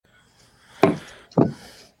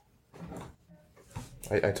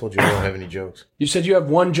I told you I don't have any jokes. You said you have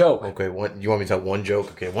one joke. Okay, you want me to tell one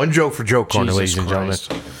joke? Okay, one joke for Joke Corner, ladies and gentlemen.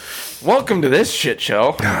 Welcome to this shit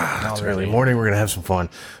show. It's early morning. We're going to have some fun.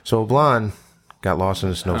 So, Blonde got lost in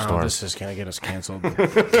a snowstorm. This is going to get us canceled.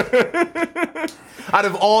 Out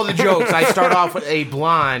of all the jokes, I start off with a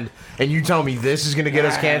blonde, and you tell me this is going to get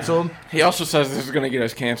us canceled? He also says this is going to get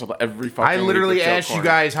us canceled every fucking I literally week with Joke asked you Corner.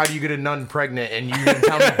 guys, how do you get a nun pregnant, and you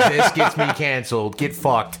tell me this gets me canceled. Get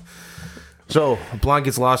fucked. So, Blonde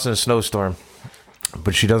gets lost in a snowstorm,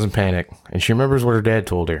 but she doesn't panic, and she remembers what her dad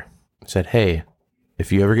told her. He said, hey,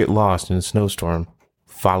 if you ever get lost in a snowstorm,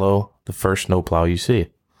 follow the first snowplow you see.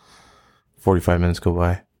 45 minutes go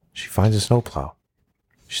by. She finds a snowplow.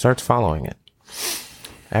 She starts following it.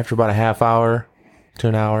 After about a half hour to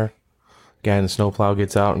an hour, the guy in the snowplow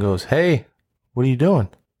gets out and goes, hey, what are you doing?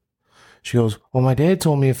 She goes, well, my dad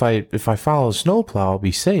told me if I follow the snowplow, I'll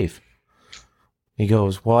be safe. He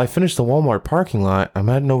goes, well, I finished the Walmart parking lot. I'm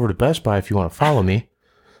heading over to Best Buy if you want to follow me.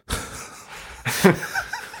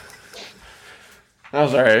 That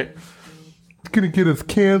was all right. It's going to get us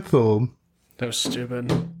canceled. That was stupid.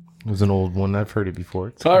 It was an old one. I've heard it before.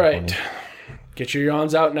 It's All right. funny. Get your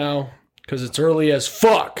yawns out now, because it's early as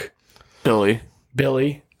fuck.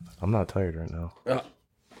 Billy. I'm not tired right now. Uh,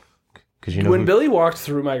 Because you know when Billy walked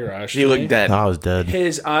through my garage He today, looked dead. I was dead.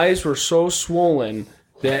 his eyes were so swollen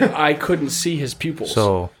that I couldn't see his pupils.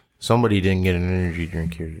 So somebody didn't get an energy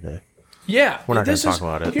drink here today. yeah. We're not going this to talk is-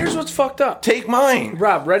 about it. Here's what's fucked up. Take mine.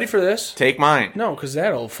 Rob, ready for this? Take mine. No, because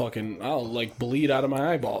I'll like bleed out of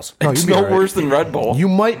my eyeballs. No, It's you'll be no all right. worse than Red Bull. You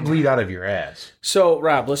might bleed out of your ass. So,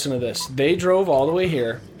 Rob, listen to this. They drove all the way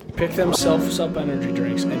here, picked themselves up energy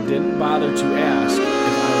drinks, and didn't bother to ask if I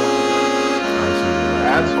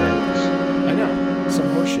Assholes. wanted. I know. Some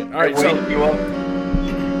horseshit. All right, Wait, so you up?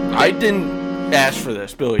 I didn't ask for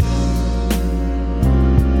this. Billy did.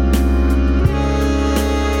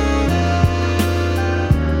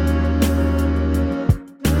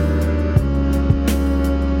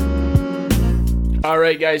 all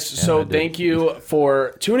right, guys. So I did. thank you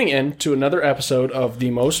for tuning in to another episode of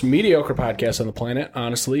the most mediocre podcast on the planet,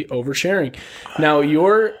 honestly, Oversharing. Now,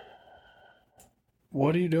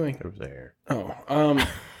 what are you doing? It was there. Oh,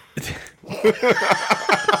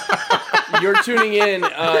 you're tuning in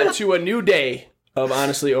to a new day of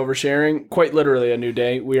Honestly Oversharing, quite literally a new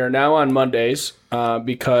day. We are now on Mondays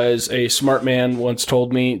because a smart man once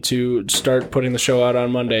told me to start putting the show out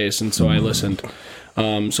on Mondays, and so I listened.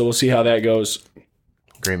 So we'll see how that goes.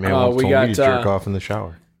 Great man once we told got, me to jerk off in the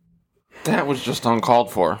shower. That was just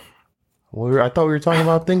uncalled for. Well, I thought we were talking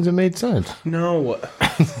about things that made sense. No.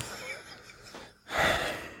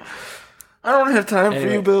 I don't have time for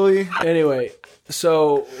you, Billy. Anyway,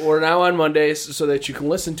 so we're now on Mondays so that you can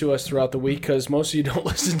listen to us throughout the week because most of you don't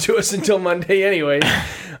listen to us until Monday anyway.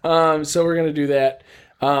 So we're going to do that.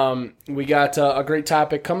 We got a great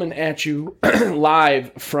topic coming at you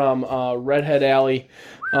live from Redhead Alley.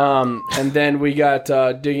 And then we got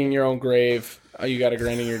Digging Your Own Grave. You got a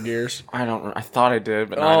grinding your gears? I thought I did,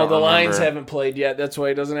 but I don't the lines remember. haven't played yet. That's why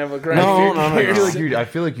he doesn't have a grinding No, your no. gears. I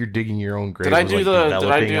feel like you're digging your own grave. Did I do like, the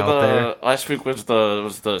developing out there. last week was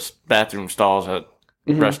the bathroom stalls at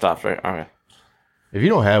rest stops, right? Okay. If you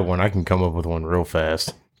don't have one, I can come up with one real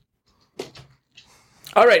fast.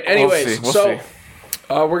 All right. Anyways, We'll see.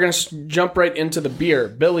 we're gonna jump right into the beer.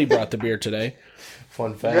 Billy brought the beer today.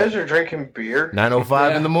 Fun You fact. guys are drinking beer?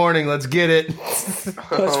 9:05 in the morning. Let's get it. Let's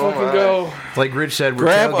fucking go. Like Rich said, we're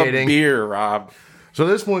Grab tailgating. a beer, Rob. So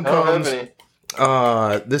this one I don't comes. have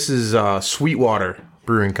any. This is Sweetwater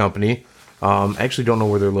Brewing Company. Actually, don't know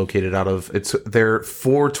where they're located out of. It's their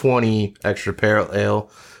 420 extra pale ale,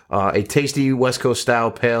 a tasty West Coast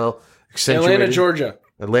style pale. Atlanta, Georgia.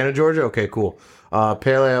 Atlanta, Georgia. Okay, cool.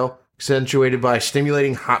 Pale ale accentuated by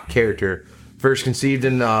stimulating hop character. First conceived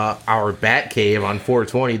in our Bat Cave on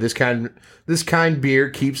 420. This kind beer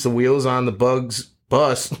keeps the wheels on the bus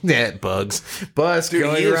bus Dude,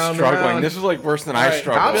 going he is around and struggling. around. This is like worse than All I right,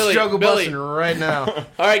 struggle. I'm Billy, struggle Billy. busting right now.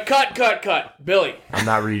 All right, cut. Billy, I'm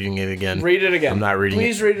not reading it again. read it again. I'm not reading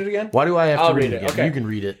Please it. read it again. Why do I have to I'll read read it it, again? okay. You can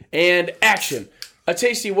read it. And action. A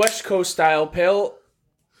tasty West Coast style pale.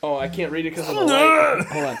 Oh, I can't read it because of the light.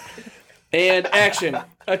 Hold on. And action.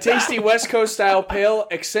 A tasty West Coast style pale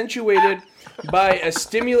accentuated by a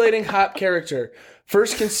stimulating hop character.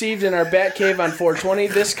 First conceived in our Bat Cave on 420,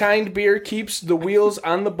 this kind beer keeps the wheels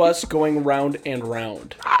on the bus going round and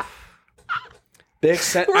round.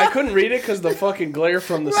 I couldn't read it because the fucking glare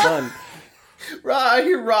from the sun. I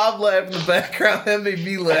hear Rob laugh in the background. That made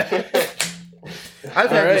me laugh.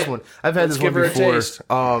 I've had this one. I've had Let's this one give her a before. taste.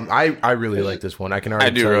 I really like this one. I can already I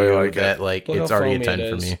do tell really you like that it. like Look it's how already a foamy 10 it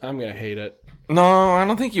for is. me. I'm gonna hate it. No, I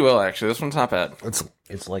don't think you will, actually. This one's not bad.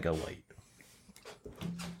 It's like a light.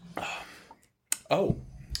 Oh,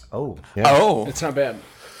 Yeah. Oh. it's not bad.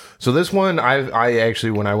 So this one, I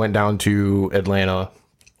actually, when I went down to Atlanta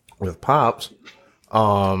with Pops.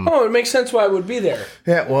 Oh, it makes sense why it would be there.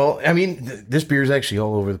 Yeah, well, I mean, this beer is actually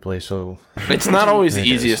all over the place, so It's not always the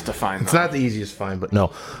easiest to find. it's not the easiest to find, but no.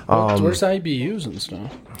 Where's IBUs and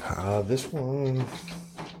stuff?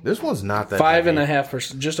 This one's not that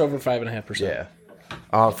 5.5%, just over 5.5%.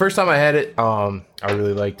 Yeah. First time I had it, I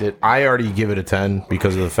really liked it. I already give it a 10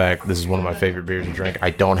 because of the fact this is one of my favorite beers to drink.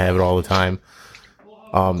 I don't have it all the time.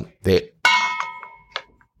 They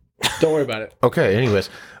Don't worry about it. okay. Anyways,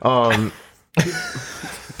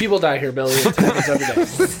 People die here, Billy. It happens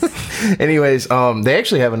every day. anyways, they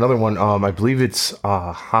actually have another one. I believe it's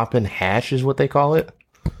Hoppin' Hash is what they call it.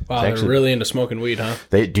 Wow, they're really into smoking weed, huh?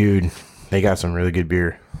 They got some really good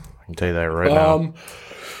beer. I can tell you that right now.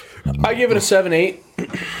 I give it a 7.8.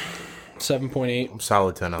 7.8.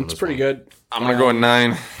 Solid 10 on It's this pretty one. good. I'm going to go with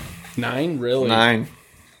 9. 9, really? 9.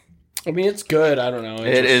 I mean, it's good. I don't know.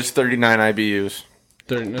 It is 39 IBUs.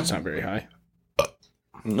 It's not very high.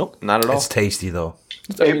 Nope, not at all. It's tasty though.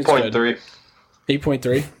 I mean, it's good. 8.3.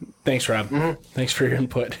 8.3. Thanks, Rob. Thanks for your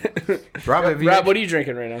input. Rob, What are you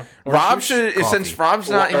drinking right now? Rob should, Coffee. since Rob's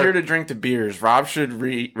not here to drink the beers, Rob should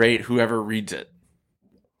rate whoever reads it.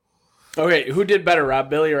 Okay, who did better, Rob?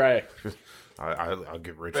 Billy or I? I'll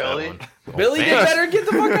give Rich Billy? that one. Billy did better? Get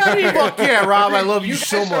the fuck out of here. Fuck yeah, Rob! I love you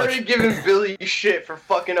so I much. started giving Billy shit for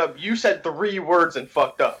fucking up. You said 3 words and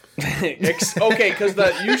fucked up. Okay, because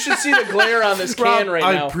you should see the glare on this can right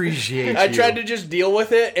I now. appreciate I you. tried to just deal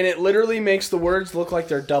with it, and it literally makes the words look like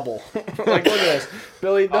they're double. Like, look at this.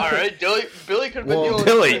 Billy, All right, Billy could have been Well,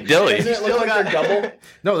 dealing with Dilly. doesn't it look like they're double?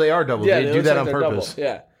 No, they are double. Yeah, they it do looks that like on they're purpose. double.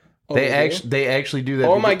 Yeah. Oh, They actually do that.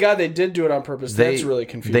 Oh my god, they did do it on purpose. They- That's really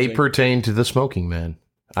confusing. They pertain to the smoking man,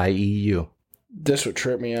 i.e., you. This would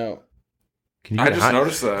trip me out. Can you I get just high?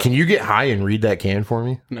 noticed that. Can you get high and read that can for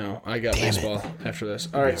me? No, I got Damn it. baseball after this.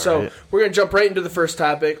 All right, Yeah, so right. we're going to jump right into the first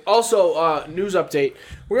topic. Also, news update.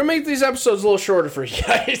 We're going to make these episodes a little shorter for you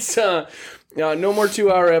guys. No more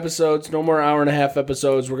 2-hour episodes, no more hour-and-a-half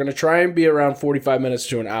episodes. We're going to try and be around 45 minutes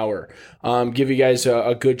to an hour. Give you guys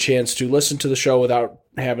a good chance to listen to the show without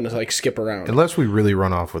having to like skip around. Unless we really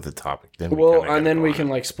run off with the topic, then Well, and then we can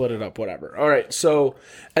like split it up, whatever. All right, so,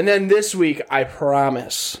 and then this week, I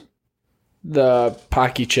promise the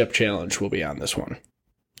Pocky Chip Challenge will be on this one.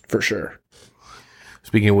 For sure.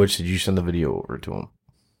 Speaking of which, did you send the video over to him?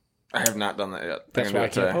 I have not done that yet. That's I'm gonna why I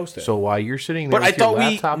do it can't today. post it. So while you're sitting there But I with your thought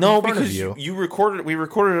laptop no, in front of because you, you recorded. We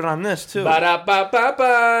recorded it on this too.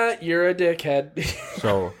 Ba-da-ba-ba-ba, you're a dickhead.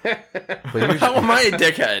 so, How am I a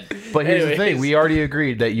dickhead? but here's the Anyways. thing: we already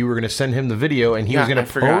agreed that you were going to send him the video, and he was Yeah, going I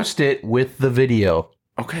to forgot. post it with the video.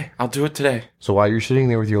 Okay, I'll do it today. So while you're sitting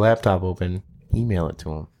there with your laptop open, email it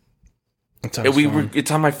to him. It's on,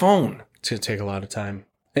 It's on my phone. it's going to take a lot of time.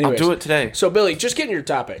 I'll Anyways, do it today. So, Billy, just get in your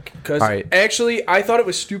topic. Because All right. actually, I thought it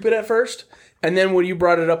was stupid at first. And then when you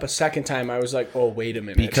brought it up a second time, I was like, oh, wait a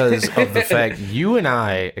minute. Because of the fact you and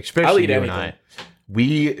I, I'll especially eat you and anything. I,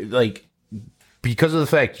 we like because of the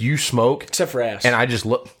fact you smoke Except for ass. and I just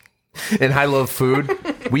look and I love food.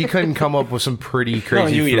 We couldn't come up with some pretty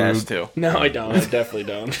crazy you food. eat ass too. No, I don't. I definitely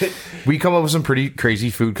don't. We come up with some pretty crazy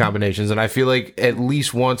food combinations, and I feel like at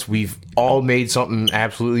least once we've all made something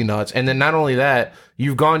absolutely nuts. And then not only that,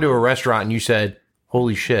 you've gone to a restaurant and you said,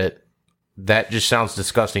 "Holy shit, that just sounds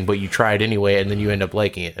disgusting," but you try it anyway, and then you end up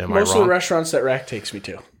liking it. Am I Most of wrong? the restaurants that Rack takes me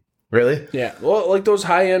to. Really? Yeah. Well, like those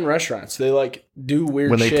high-end restaurants. They, like, do weird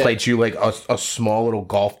When they shit. plate you like a small little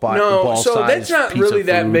golf ball, No, so that's not piece really of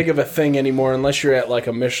that food. big of a thing anymore unless you're at, like,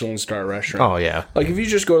 a Michelin star restaurant. Oh yeah. Like, if you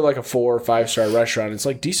just go to, like, a 4 or 5-star restaurant, it's,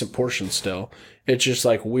 like, decent portions still. It's just,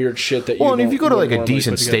 like, weird shit that you Well, and if you go to like a wouldn't normally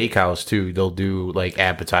decent put together. steakhouse too, they'll do like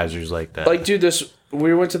appetizers like that. Like, dude,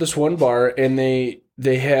 we went to this one bar, and they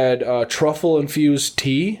had truffle-infused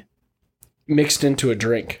tea mixed into a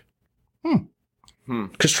drink.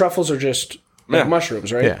 Because truffles are just like Yeah.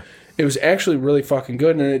 mushrooms, right? Yeah. It was actually really fucking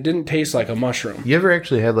good, and it didn't taste like a mushroom. You ever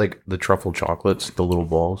actually had like the truffle chocolates, the little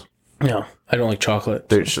balls? No, I don't like chocolate.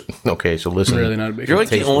 There's okay, so listen. I'm really not a big You're fan. like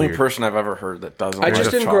the tastes only weird. person I've ever heard that doesn't. I like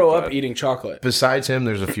just the didn't grow up chocolate. eating chocolate. Besides him,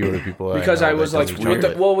 there's a few other people. Because I was like, with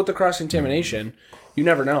the, with the cross-contamination, you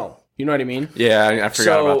never know. You know what I mean? Yeah, I forgot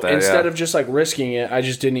So about that. instead yeah. of just like risking it, I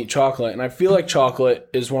just didn't eat chocolate. And I feel like chocolate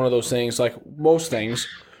is one of those things, like most things,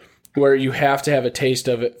 where you have to have a taste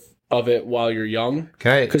of it while you're young.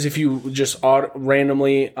 Okay. Because if you just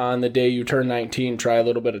randomly on the day you turn 19 try a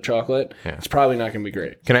little bit of chocolate, it's probably not going to be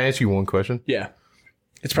great. Can I ask you one question? Yeah.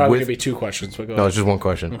 It's probably With- going to be 2 questions, but go No, ahead. it's just one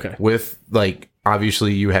question. Okay. With like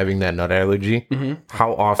obviously you having that nut allergy,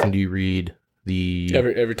 how often do you read the...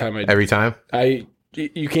 Every time Every time?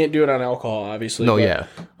 You can't do it on alcohol, obviously. No, but, yeah.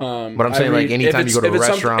 But I'm saying, like, anytime you go to a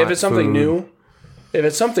restaurant, if it's something food- if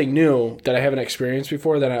it's something new that I haven't experienced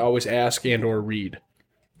before, then I always ask and or read.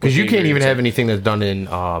 Because you can't even have anything that's done in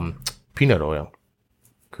peanut oil,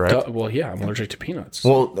 correct? Well, yeah, I'm allergic to peanuts.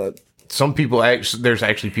 Well, some people there's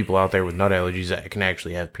actually people out there with nut allergies that can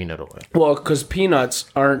actually have peanut oil. Well, because peanuts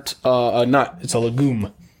aren't a nut; it's a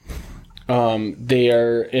legume. They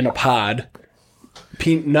are in a pod.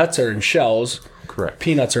 Nuts are in shells. Correct.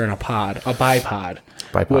 Peanuts are in a pod, a bipod,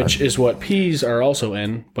 which is what peas are also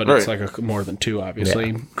in, but it's like more than two, obviously.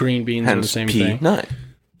 Yeah. Green beans are the same thing. Nut.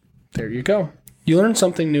 There you go. You learn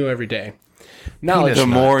something new every day. Knowledge. The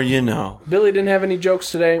more you know. Billy didn't have any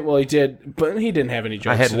jokes today. Well, he did, but he didn't have any jokes.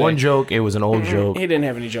 I had today. one joke. It was an old joke. He didn't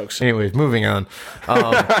have any jokes. Anyways, moving on.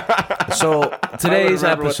 So today's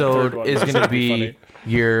remember what the third episode one is was. going to That'd be be funny.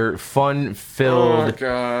 your fun-filled.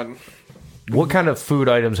 God. What kind of food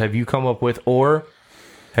items have you come up with, or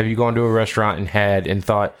have you gone to a restaurant and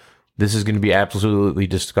thought this is going to be absolutely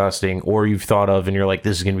disgusting, or you've thought of and you're like,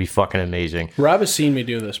 this is going to be fucking amazing? Rob has seen me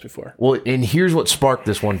do this before. Well, and here's what sparked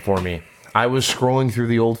this one for me. I was scrolling through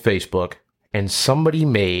the old Facebook, and somebody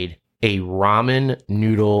made a ramen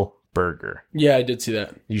noodle burger. Yeah, I did see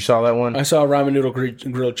that. You saw that one? I saw ramen noodle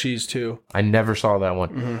grilled cheese too. I never saw that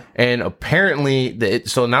one. And apparently,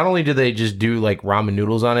 so not only did they just do like ramen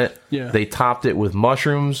noodles on it, they topped it with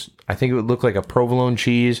mushrooms. I think it would look like a provolone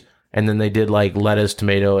cheese. And then they did like lettuce,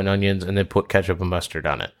 tomato, and onions, and then put ketchup and mustard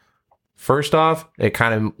on it. First off, it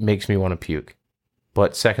kind of makes me want to puke.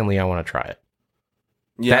 But secondly, I want to try it.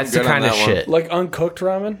 Yeah, That's the kind of shit. Like uncooked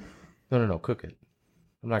ramen? No, cook it.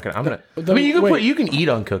 I'm not gonna. I mean, you can eat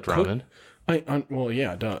uncooked ramen. Well,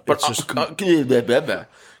 yeah, duh. But It's just cooked The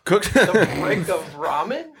break of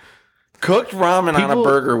ramen? cooked ramen on a People-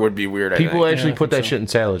 burger would be weird. I People think. actually I put think that so. shit in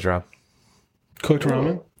salads, Rob. cooked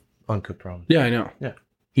ramen. Uncooked ramen. Yeah, I know. Yeah.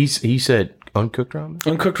 He said uncooked ramen.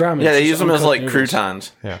 Uncooked ramen. Yeah, It's they just use them as uncooked like noodles.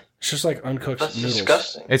 croutons. Yeah. It's just like uncooked That's noodles.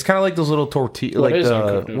 disgusting. It's kind of like those little tortillas. What Like is the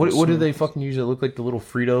uncooked noodles? what do they fucking use? That look like the little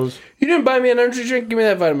Fritos. You didn't buy me an energy drink? Give me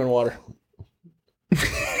that vitamin water.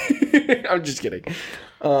 I'm just kidding.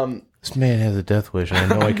 This man has a death wish, and I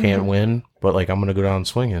know I can't win, but like I'm gonna go down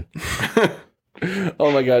swinging.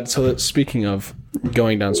 Oh my god! So speaking of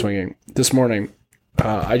going down swinging, this morning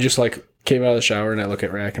I just like came out of the shower and I look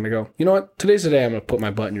at Rack and I go, you know what? Today's the day I'm gonna put my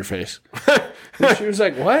butt in your face. And she was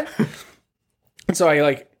like, what? And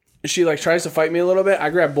so she tries to fight me a little bit. I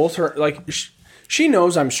grab both her she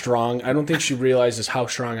knows I'm strong. I don't think she realizes how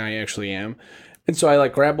strong I actually am. And so I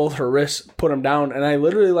grab both her wrists, put them down, and I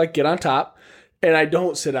literally get on top. And I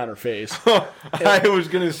don't sit on her face. I was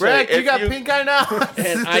gonna say, Rack, you got pink eye now.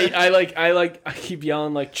 And I keep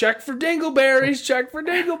yelling check for dingleberries, check for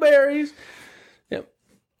dingleberries. Yep.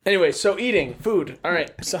 Anyway, so eating food. All right.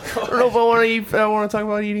 So I don't know if I want to eat. I want to talk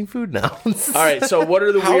about eating food now. all right. So what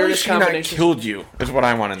are the How has weirdest she not combinations? killed you? Is what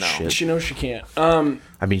I want to know. Shit. She knows she can't.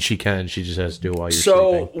 I mean, she can. She just has to do it while you're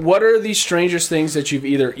So sleeping. what are the strangest things that you've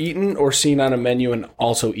either eaten or seen on a menu and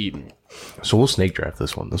also eaten? So we'll snake draft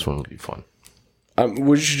this one. This one will be fun.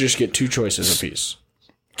 We should just get two choices apiece.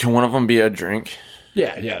 Can one of them be a drink?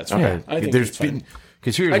 Yeah, that's fine. Yeah, I think there's that's fine.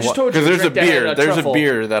 because here's I just what- told you Because there's a drink that had beer. There's a truffle.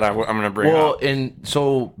 beer that I'm gonna bring Well, up. and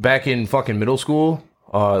so back in fucking middle school,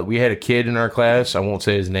 we had a kid in our class. I won't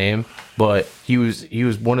say his name, but he was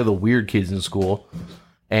one of the weird kids in school.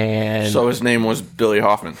 And So his name was Billy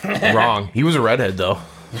Hoffman. wrong. He was a redhead though.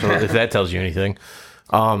 So if that tells you anything,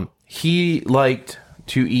 he liked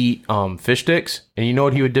to eat fish sticks, and you know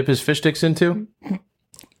what he would dip his fish sticks into?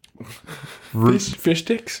 Fish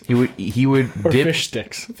sticks He would or dip fish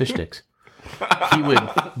sticks. fish sticks. He would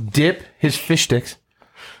dip his fish sticks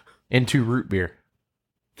into root beer.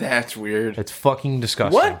 That's weird. It's fucking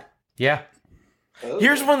disgusting. What? Yeah.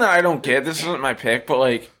 Here's one that I don't get. This isn't my pick, but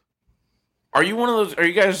are you one of those? Are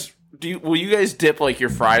you guys? Will you guys dip your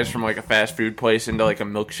fries from a fast food place into a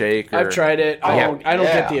milkshake? Or, I've tried it. I don't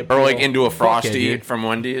get the appeal. Or into a Frosty dude. from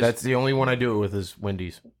Wendy's. That's the only one I do it with is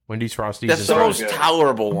Wendy's. Wendy's Frosties. That's is the fine. most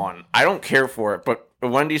tolerable one. I don't care for it, but a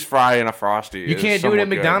Wendy's fry and a Frosty. You is can't do it at somewhat good.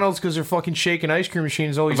 McDonald's because their fucking shaking ice cream machine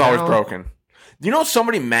is always It's always down. broken. You know,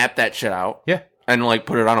 somebody mapped that shit out. Yeah. And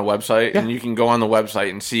put it on a website, Yeah. and you can go on the website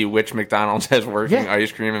and see which McDonald's has working Yeah.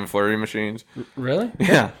 ice cream and flurry machines. Really?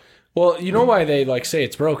 Yeah, Well, you know why they say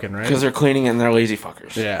it's broken, right? because they're cleaning it and they're lazy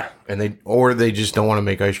fuckers. Yeah. And they just don't want to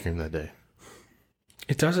make ice cream that day.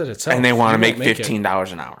 It does it itself. and they want to You make don't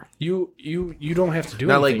 $15 an hour. You don't have to do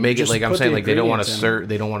Not anything. like make You it just like I'm put saying the like they don't want to ingredients in. serve.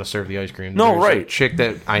 They don't want to serve the ice cream. No, There's right. A chick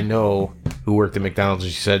that I know who worked at McDonald's,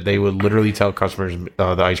 and she said they would literally tell customers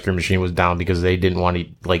the ice cream machine was down because they didn't want to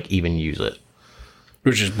like even use it.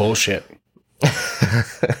 Which is bullshit.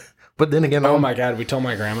 But then again, Oh my god, we tell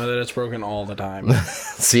my grandma that it's broken all the time.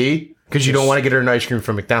 see, because you don't want to get her an ice cream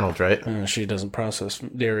from McDonald's, right? She doesn't process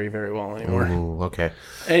dairy very well anymore. Ooh, okay.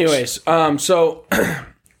 Anyways, so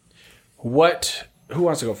what? Who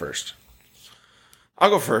wants to go first? I'll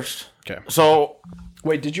go first. Okay. So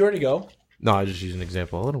Wait, did you already go? No, I just use an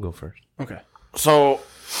example. I'll let him go first. Okay.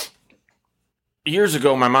 Years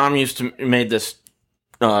ago, my mom used to made this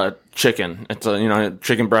chicken. It's a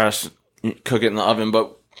chicken breast. You cook it in the oven,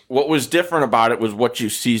 but what was different about it was what you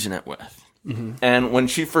season it with. Mm-hmm. And when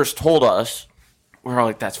she first told us, we were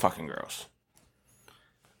like, "That's fucking gross."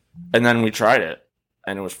 And then we tried it,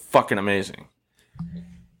 and it was fucking amazing.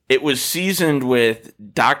 It was seasoned with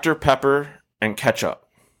Dr. Pepper and ketchup.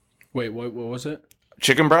 Wait, what was it?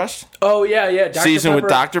 Chicken breast? Oh yeah. Dr. Seasoned Pepper. with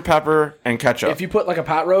Dr. Pepper and ketchup. If you put like a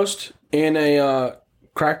pot roast in a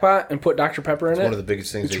crock pot and put Dr. Pepper in it, One of the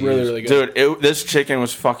biggest things. it's they really use. really good. Dude, this chicken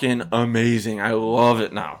was fucking amazing. I love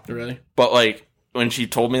it now. Really? But like when she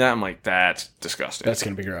told me that, I'm like, that's disgusting. That's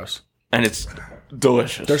gonna be gross. And it's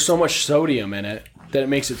delicious. There's so much sodium in it that it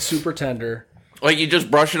makes it super tender. Like you just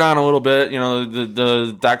brush it on a little bit,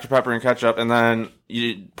 the Dr. Pepper and ketchup, and then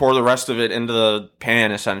you pour the rest of it into the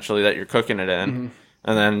pan essentially that you're cooking it in,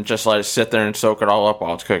 and then just let it sit there and soak it all up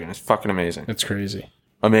while it's cooking. It's fucking amazing. It's crazy.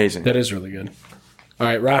 Amazing. That is really good. All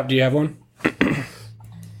right, Rob, do you have one?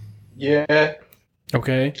 Yeah,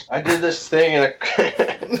 Okay. I did this thing in a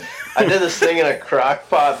crock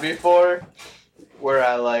pot before, where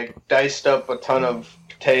I like diced up a ton of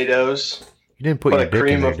potatoes, You didn't put put your a dick in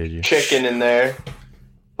cream there, of did you? chicken in there,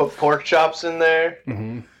 put pork chops in there,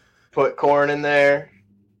 put corn in there,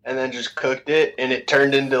 and then just cooked it, and it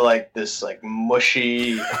turned into like this like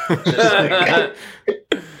mushy, just like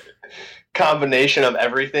combination of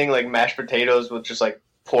everything, like mashed potatoes with just like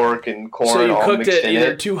pork and corn. So you all cooked mixed it in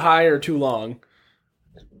either it. too high or too long.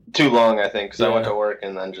 Too long, I think, because I went Yeah. to work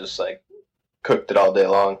and then just like cooked it all day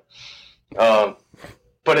long.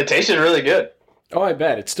 But it tasted really good. Oh, I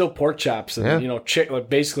bet it's still pork chops and like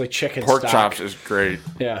basically chicken. Pork stock. chops is great.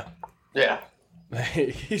 Yeah. Yeah.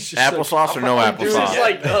 He's just Applesauce or no fucking This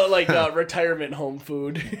applesauce? is like retirement home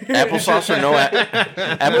food. Applesauce or no Mushy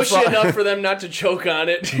applesauce? enough for them not to choke on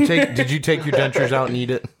it. Did you take your dentures out and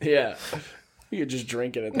eat it? Yeah. You could just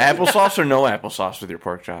drink it. At that. Applesauce or no applesauce with your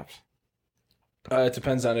pork chops? It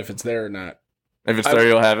depends on if it's there or not. If it's there,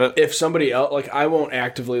 you'll have it. If somebody else, like, I won't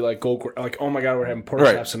actively like go like, oh my god, we're having pork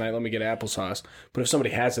Right. chops tonight. Let me get applesauce. But if somebody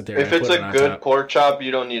has it there, If I it's put a it on good top. pork chop, you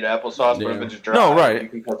don't need applesauce. But Yeah. if it's dry, No, right. you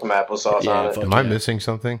can put some applesauce Yeah, on it. fuck Am I yeah. missing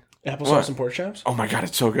something? Applesauce What? and pork chops. Oh my god,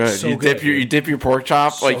 it's so good. So you good, you dip your pork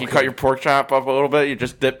chop, So like you cut good. your pork chop up a little bit. You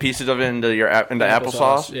just dip pieces of it into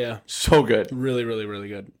applesauce. Yeah, So good. really, really, really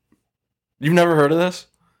good. You've never heard of this?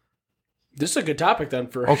 This is a good topic then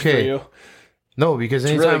for Okay. you. No, because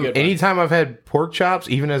It's a really anytime good one. anytime I've had pork chops,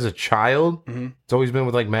 even as a child, it's always been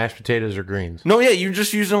with like mashed potatoes or greens. No, yeah, you're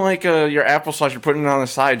just using like your applesauce. You're putting it on the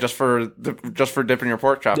side just for dipping your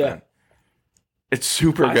pork chop Yeah. in. It's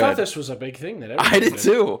super I good. thought this was a big thing that I did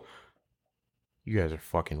too. You guys are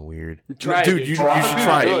fucking weird. Try it, Dude, you should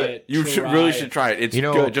try it. You really should try it. It's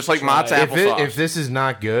good. Just like Mott's applesauce. If this is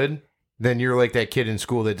not good, then you're like that kid in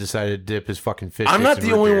school that decided to dip his fucking fish. I'm sticks not in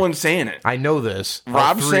the root only beer. one saying it. I know this. All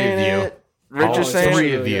Rob's three saying of you. it. Rich Oh, is it's saying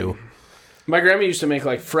Three it. of you. My grandma used to make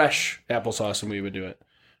like fresh applesauce, and we would do it.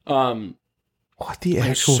 What the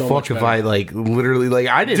actual so fuck much if better. I like literally like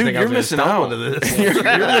I didn't Dude, think I you're was missing gonna out. stumble into this. You're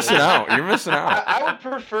missing out. You're missing out. I would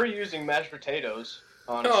prefer using mashed potatoes.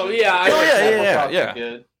 Honestly. Oh, yeah, I- Oh, yeah, Applesauce yeah. is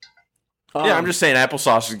good. Yeah, I'm just saying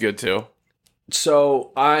applesauce is good too.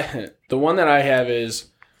 So the one that I have is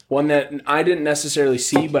one that I didn't necessarily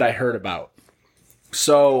see, but I heard about.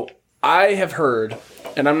 So I have heard,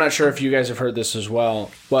 and I'm not sure if you guys have heard this as well,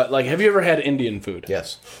 but like, have you ever had Indian food?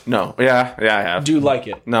 Yes. No. Yeah, I have. Do you like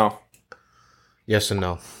it? No. Yes and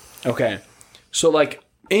no. Okay. So like,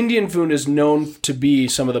 Indian food is known to be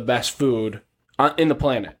some of the best food in the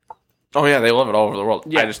planet. Oh yeah, they love it all over the world.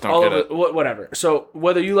 Yeah, I just all don't get over, it. Whatever. So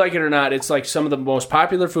whether you like it or not, it's like some of the most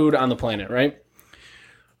popular food on the planet, right?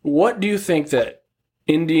 What do you think that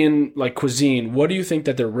Indian like cuisine? What do you think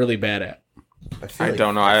that they're really bad at? I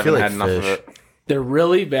don't know. I haven't had enough of it. They're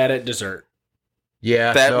really bad at dessert.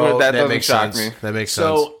 Yeah, That doesn't makes shock sense. me. That makes sense.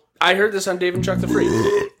 So I heard this on Dave and Chuck the Freak.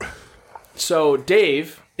 So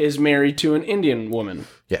Dave is married to an Indian woman.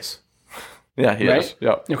 Yeah, he Right? is.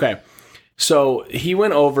 Yep. Okay. So he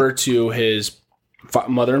went over to his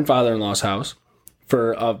mother and father-in-law's house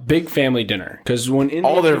for a big family dinner. Because when Indian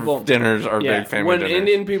All their people, dinners are big family when dinners.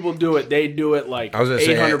 Indian people do it, they do it like I was gonna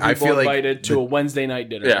say, 800 I people feel like invited to a Wednesday night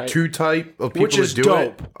dinner. Yeah. Right? Two type of people Which is that do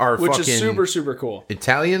dope. it are Which fucking is super, super cool.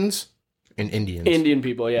 Italians and Indians. Indian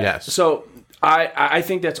people, yeah. Yes. So I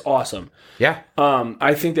think that's awesome. Yeah.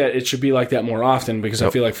 I think that it should be like that more often because I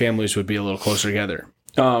feel like families would be a little closer together.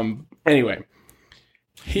 Anyway,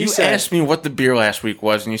 he You said, asked me what the beer last week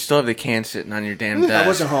was, and you still have the can sitting on your damn desk. I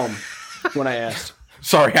wasn't home when I asked.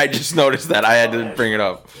 Sorry, I just noticed that. I had to bring it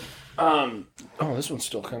up. Oh, this one's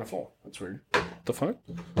still kind of full. That's weird. The fuck?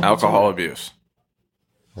 Alcohol abuse.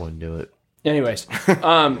 Wouldn't do it. Anyways,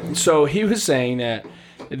 so he was saying that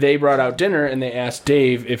they brought out dinner and they asked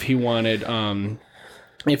Dave if he wanted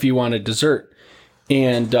dessert.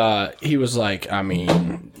 And he was like, I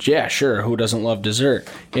mean, yeah, sure. Who doesn't love dessert?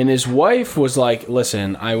 And his wife was like,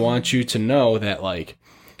 listen, I want you to know that like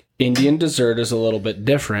Indian dessert is a little bit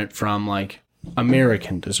different from like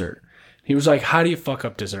American dessert. He was like, how do you fuck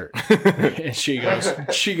up dessert? And she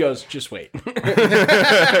goes, just wait.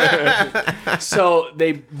 So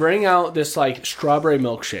they bring out this like strawberry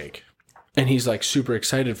milkshake and he's like super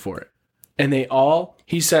excited for it. And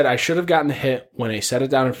he said, I should have gotten the hit when they set it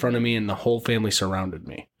down in front of me and the whole family surrounded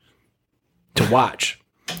me to watch.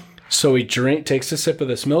 So he takes a sip of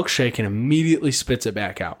this milkshake and immediately spits it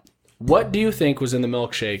back out. What do you think was in the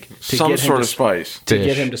milkshake Some sort of spice. to Fish.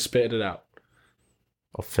 get him to spit it out?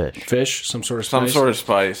 A fish. Fish, some sort of spice. Some sort of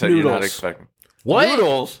spice that you're not Noodles. expecting. What?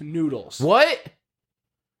 Noodles. What?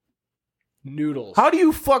 Noodles. How do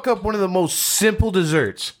you fuck up one of the most simple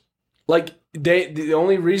desserts? Like the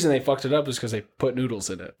only reason they fucked it up is because they put noodles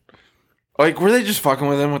in it. Like, were they just fucking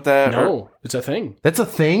with him with that? Or No, it's a thing. That's a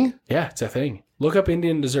thing? Yeah, it's a thing. Look up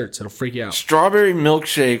Indian desserts; it'll freak you out. strawberry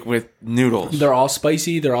milkshake with noodles. They're all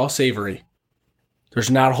spicy. They're all savory. There's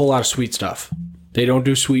not a whole lot of sweet stuff. They don't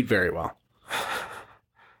do sweet very well.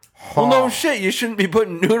 Well, no shit. You shouldn't be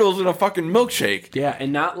putting noodles in a fucking milkshake. Yeah,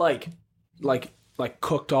 and not like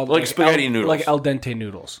cooked all Like spaghetti noodles. like al dente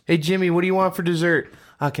noodles. Hey, Jimmy, what do you want for dessert?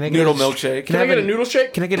 Can I get Noodle milkshake. Can I get a noodle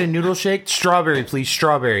shake? Can I get a noodle shake? Strawberry, please.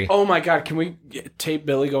 Strawberry. Oh my god, can we tape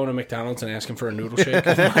Billy going to McDonald's and ask him for a noodle shake?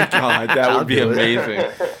 God, that would be do it.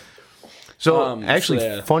 amazing. So, actually, so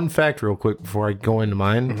yeah. fun fact real quick before I go into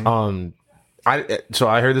mine. I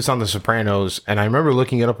heard this on The Sopranos, and I remember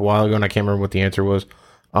looking it up a while ago, and I can't remember what the answer was.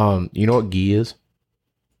 You know what ghee is?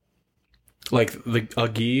 Like a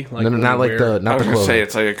ghee? Like No, not like I not was the going to clothing. say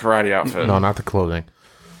it's like a karate outfit. No, not the clothing.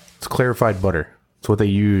 It's clarified butter. It's what they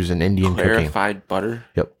use in Indian cooking. Clarified butter?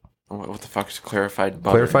 Yep. What the fuck is clarified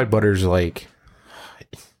butter? Clarified butter is like,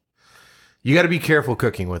 you got to be careful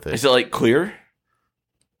cooking with it. Is it like clear?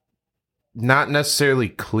 Not necessarily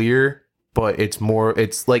clear, but it's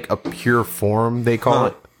like a pure form, they call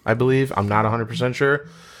it, I believe. I'm not 100% sure.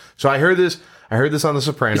 So I heard this on The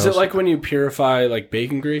Sopranos. Is it like when you purify like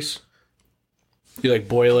bacon grease? You like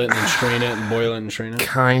boil it and then strain it and boil it and strain it?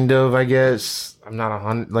 Kind of, I guess. I'm not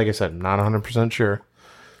 100, like I said, I'm not 100% sure.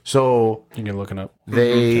 So You can look it up.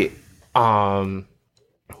 they,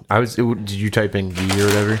 did you type in ghee or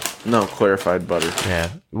whatever? No, clarified butter. Yeah.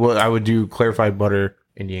 Well, I would do clarified butter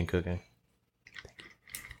Indian cooking.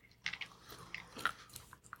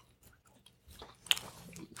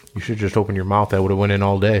 You should just open your mouth. That would have went in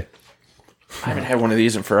all day. I haven't had one of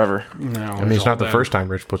these in forever. No, I mean, it's not the first time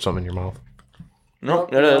Rich put something in your mouth. No,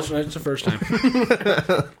 it is. It's the first time.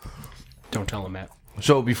 Don't tell him, Matt.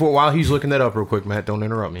 So while he's looking that up real quick, Matt, don't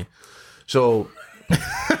interrupt me. So,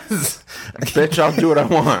 Bitch, I'll do what I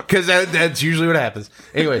want. because that's usually what happens.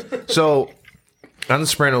 Anyways, so on The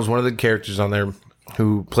Sopranos, one of the characters on there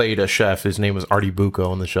who played a chef, his name was Artie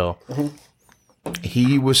Bucco on the show. Mm-hmm.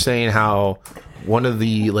 He was saying how one of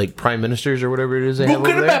the like prime ministers or whatever it is they have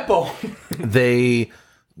over there,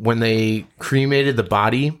 when they cremated the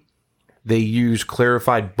body, they used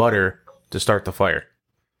clarified butter to start the fire.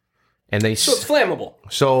 And So it's flammable.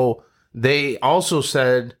 So they also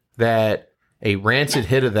said that a rancid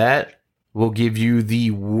hit of that will give you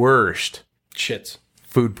the worst Shits.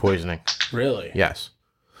 food poisoning. Really? Yes.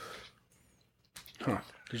 Huh.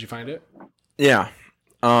 Did you find it? Yeah.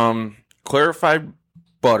 Clarified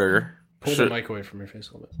butter. Pull the mic away from your face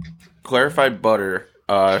a little bit. Clarified butter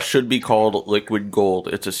should be called liquid gold.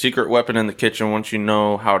 It's a secret weapon in the kitchen. Once you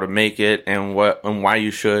know how to make it and why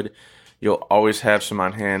you should, you'll always have some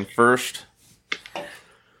on hand. First,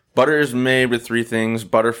 butter is made with three things: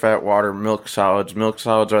 butter, fat, water, milk solids. Milk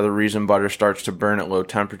solids are the reason butter starts to burn at low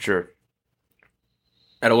temperature.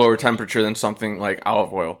 At a lower temperature than something like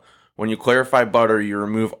olive oil. When you clarify butter, you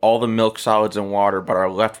remove all the milk solids and water, but are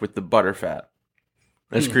left with the butter fat.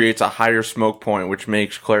 This creates a higher smoke point, which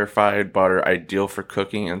makes clarified butter ideal for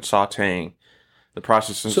cooking and sautéing. The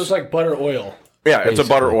process is... So it's like butter oil. Yeah, it's a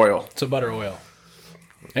butter oil. It's a butter oil.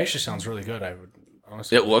 It actually sounds really good. I would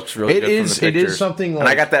honestly. It looks really good from the pictures. It is something like... And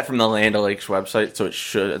I got that from the Land O'Lakes website, so it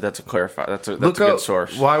should... That's a clarified... That's a good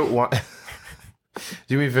source. Why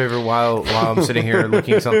do me a favor while I'm sitting here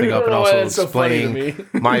looking something up and also explaining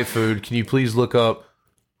my food. Can you please look up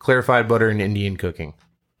clarified butter in Indian cooking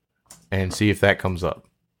and see if that comes up?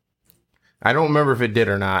 I don't remember if it did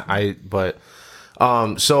or not.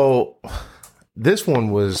 So this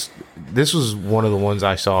was one of the ones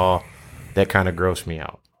I saw that kind of grossed me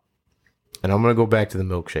out. And I'm gonna go back to the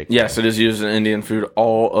milkshake. Yes, it is used in Indian food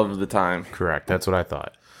all of the time. Correct. That's what I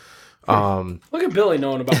thought. Look at Billy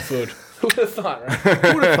knowing about food. Who would have thought, right?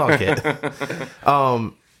 Who would have thought it?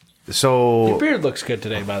 So Your beard looks good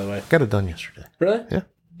today, by the way. got it done yesterday. Really? Yeah.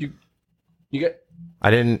 You got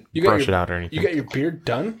I didn't you got brush your- it out or anything. you got your beard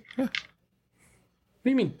done? Yeah. What do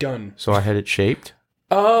you mean done? So I had it shaped.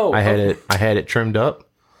 Oh, I had it trimmed up.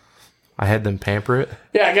 I had them pamper it.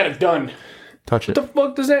 yeah, I got it done. Touch it. What the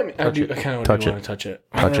fuck does that mean? I Touch it. kind of Touch want it. to touch it.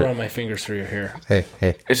 I'm Touch gonna it. run my fingers through your hair. Hey.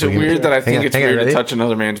 Is it weird that I think it's weird to ready? touch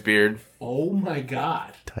another man's beard? Oh my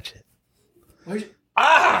god! Touch it.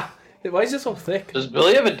 Why is it so thick? Does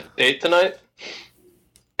Billy have a date tonight?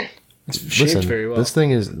 It's shaped Listen, very well. this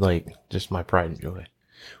thing is like just my pride and joy.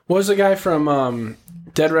 What was the guy from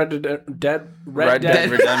Red Dead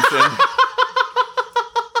Redemption.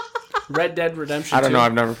 Red Dead Redemption? I don't 2? know.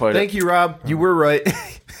 I've never played Thank you, Rob. You were right.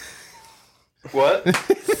 What?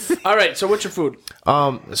 All right, so what's your food?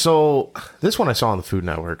 So this one I saw on the Food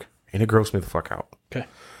Network, and it grossed me the fuck out. Okay.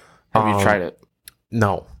 Have you tried it?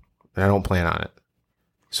 No, and I don't plan on it.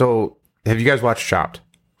 So have you guys watched Chopped?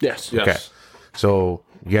 Yes. Yes. Okay. So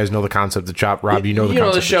you guys know the concept of Chopped. Rob, you know the You know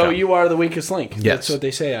concept the show. of Chopped. You are the weakest link. Yes. That's what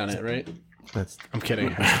they say on it, right? That's I'm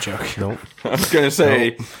kidding. That's a joke. nope. I was gonna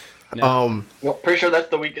say Well, pretty sure that's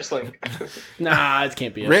the weakest link. Nah, it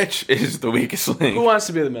can't be it. Rich is the weakest link. Who wants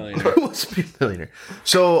to be the millionaire? Let's be a millionaire.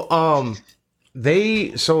 So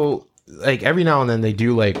like every now and then they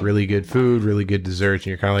do like really good food, really good desserts, and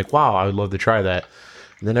you're kind of like, wow, I would love to try that.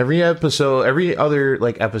 And then every other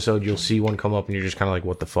like episode, you'll see one come up, and you're just kind of like,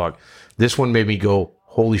 what the fuck? This one made me go,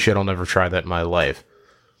 holy shit, I'll never try that in my life.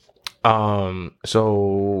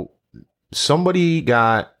 So somebody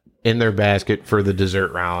got in their basket for the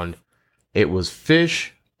dessert round. It was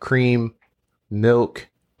fish, cream, milk,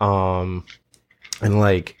 and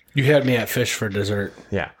like, You had me at fish for dessert.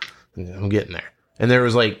 yeah, I'm getting there. And there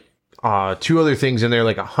was like two other things in there,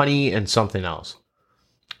 like a honey and something else.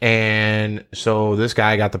 And so this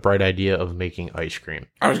guy got the bright idea of making ice cream.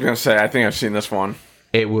 I was gonna say I think I've seen this one.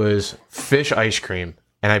 It was fish ice cream,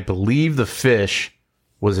 and I believe the fish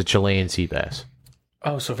was a Chilean sea bass.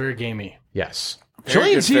 Oh, so very gamey. Yes. Very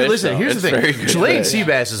Chilean good sea. fish, Listen, though. here's It's the very thing. good Chilean fish. sea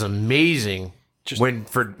bass is amazing when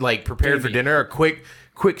for like prepared for dinner. A quick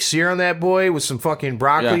sear on that boy with some fucking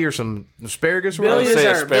broccoli Yeah. or some asparagus. Or Billy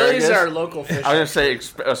whatever. is our local fish. I was gonna say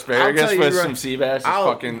I'll asparagus tell you with right- some sea bass is I'll-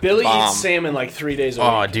 fucking Billy bomb. eats salmon like 3 days a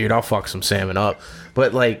Oh, week. dude, I'll fuck some salmon up.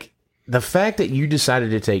 But like the fact that you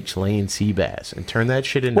decided to take Chilean sea bass and turn that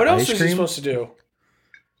shit into What else ice was he cream, supposed to do?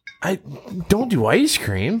 I don't do ice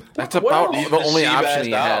cream. That's What about else? the only Sea option bass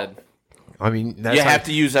you out. had. I mean, that's You like- have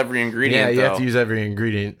to use every ingredient. Yeah, you though. have to use every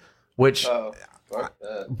ingredient. Which, Oh, fuck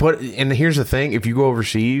that. but and here's the thing: if you go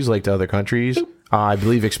overseas, like to other countries, I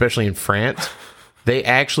believe, especially in France, they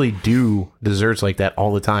actually do desserts like that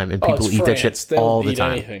all the time, and Oh, people it's eat that France. shit They'll all the eat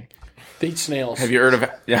time. Anything. They eat snails. Have you heard of?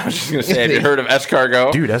 Yeah, I was just gonna say. Have you heard of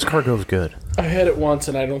escargot? Dude, escargot's good. I had it once,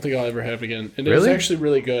 and I don't think I'll ever have it again. And it was Really? actually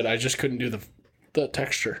really good. I just couldn't do the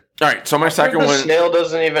texture. All right, so my second The one. snail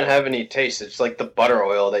doesn't even have any taste. It's like the butter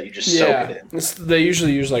oil that you just soak it in. They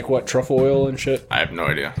usually use like what, truffle oil and shit. I have no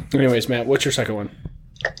idea. Anyways, Matt, what's your second one?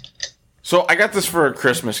 So I got this for a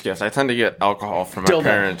Christmas gift. I tend to get alcohol from my Dildo.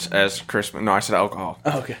 parents as Christmas. No, I said alcohol.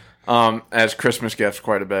 Oh, okay. As Christmas gifts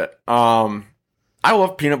quite a bit. I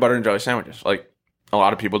love peanut butter and jelly sandwiches, like a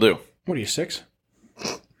lot of people do. What are you, 6?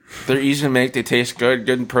 They're easy to make. They taste good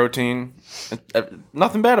in protein.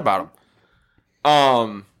 Nothing bad about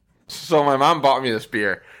them. So my mom bought me this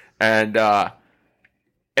beer, and at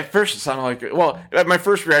first it sounded like, well, my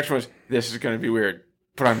first reaction was, this is going to be weird,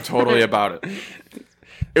 but I'm totally about it.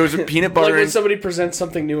 It was a peanut butter Like when and somebody presents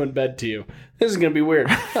something new in bed to you. This is going to be weird.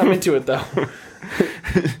 I'm into it, though.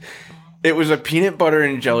 it was a peanut butter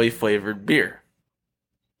and jelly flavored beer.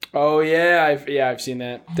 Oh, yeah. I've seen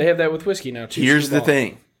that. They have that with whiskey now, too. Here's the Screwball.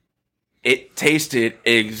 thing. It tasted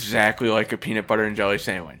exactly like a peanut butter and jelly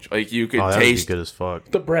sandwich. Like you could Oh, that would be taste good as fuck.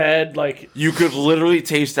 The bread, like... you could literally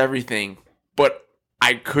taste everything, but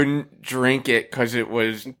I couldn't drink it because it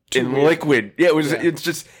was in liquid. Yeah, it was. Yeah. It's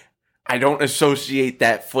just I don't associate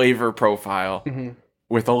that flavor profile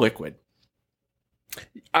with a liquid.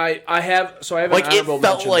 I have like an honorable it felt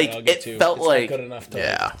mention like that I'll get to. it felt it's like not good enough to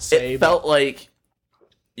yeah. say, it felt like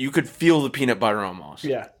you could feel the peanut butter almost.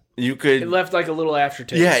 Yeah, you could. It left like a little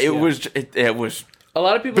aftertaste. Yeah, it was. It was. A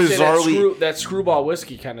lot of people bizarrely, say that screwball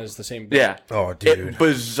whiskey kind of is the same thing. Yeah. Oh, dude. It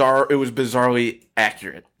was bizarrely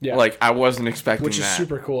accurate. Yeah. Like, I wasn't expecting that. Which is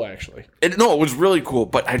super cool, actually. It was really cool,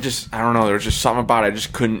 but I don't know. There was just something about it. I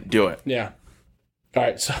just couldn't do it. Yeah. All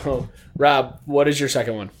right, so, Rob, what is your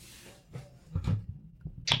second one?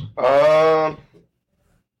 I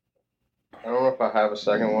don't know if I have a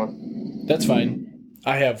second one. That's fine.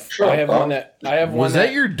 I have Sure, Was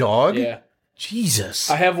that your dog? Yeah. Jesus.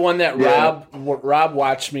 I have one that Yeah. Rob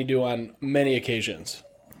watched me do on many occasions.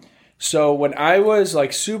 So when I was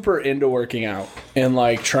like super into working out and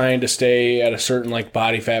like trying to stay at a certain like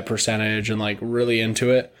body fat percentage and like really into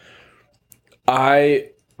it, I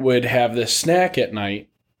would have this snack at night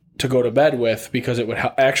to go to bed with because it would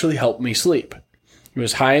actually help me sleep. It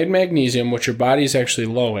was high in magnesium, which your body's actually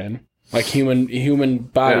low in. Like human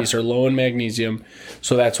bodies are low in magnesium,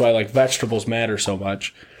 so that's why like vegetables matter so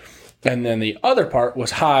much. And then the other part was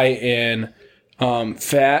high in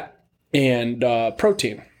fat and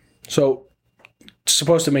protein. So it's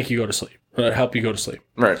supposed to make you go to sleep, or help you go to sleep.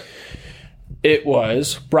 Right. It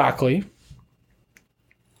was broccoli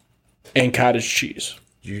and cottage cheese.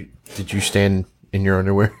 Did you stand in your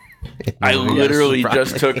underwear? I literally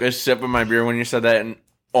just took a sip of my beer when you said that and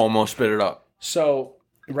almost spit it up. So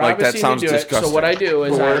Rob Like, has that seen me sounds do disgusting. it. So what I do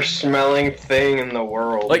is Worst smelling thing in the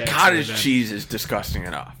world. Like, Yeah, cottage it's really bad. cheese is disgusting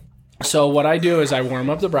enough. I warm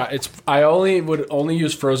up the broccoli. I would only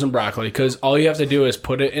use frozen broccoli because all you have to do is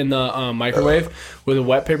put it in the microwave with a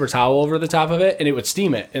wet paper towel over the top of it, and it would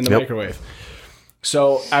steam it in the microwave.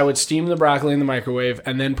 So I would steam the broccoli in the microwave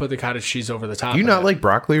and then put the cottage cheese over the top. Do you of not it. like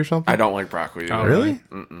broccoli or something? I don't like broccoli either. Oh, Really?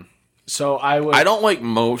 So I would. I don't like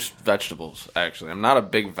most vegetables, actually. I'm not a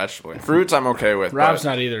big vegetable. Fruits I'm okay with. Rob's but,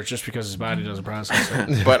 not either, just because his body doesn't process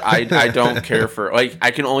it. but I don't care for, like,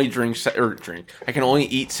 I can only I can only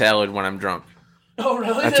eat salad when I'm drunk. Oh,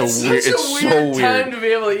 really? That's a weird- such it's a so weird weird. time to be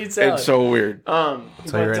able to eat salad. It's so weird. I'll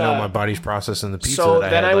tell you right now, my body's processing the pizza So that I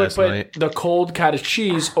then had I would last put night. the cold cottage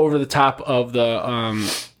cheese over the top of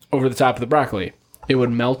the broccoli. It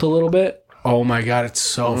would melt a little bit. Oh my god, it's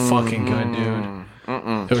so fucking good, dude.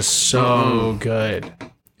 It was so good.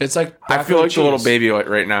 It's like I feel like cheese. the little baby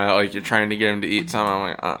right now. Like, you're trying to get him to eat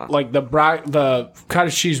something. I'm like, Like the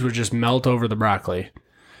cottage cheese would just melt over the broccoli,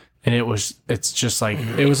 and it was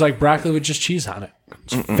like broccoli with just cheese on it.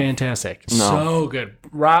 It's fantastic, so good.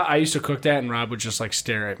 Rob, I used to cook that, and Rob would just like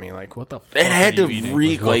stare at me like, "What the?" Fuck It had are to you eating?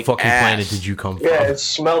 reek What like fucking ass. planet did you come from? Yeah, it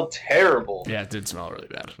smelled terrible. Yeah, it did smell really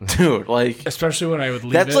bad, Dude, like, especially when I would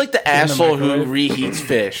leave. that's it like the in asshole who microwave. reheats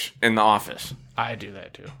fish in the office. I do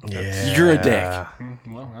that too. Yeah. You're a dick.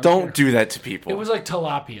 Well, I Don't do that to people. It was like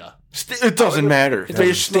tilapia. It doesn't matter. It Fish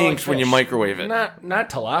doesn't smell like stinks when you fish. microwave it. Not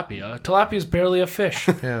tilapia. Tilapia is barely a fish.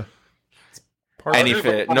 Yeah. Any Just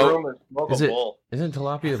fit. go in my No, room and smoke Is a it? bowl. Isn't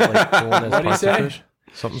tilapia like the one that's What'd he pasta say? fish?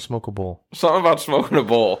 Something smokable. something about smoking a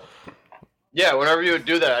bowl. Yeah, whenever you would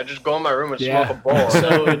do that, I'd just go in my room and Yeah. smoke a bowl.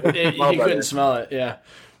 So he Smell better. couldn't smell it. Yeah.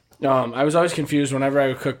 I was always confused whenever I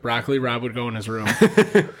would cook broccoli. Rob would go in his room.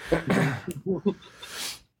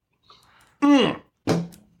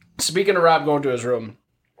 Speaking of Rob going to his room,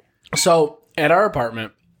 so at our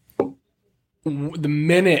apartment, the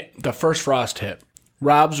minute the first frost hit,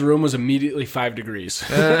 Rob's room was immediately 5 degrees.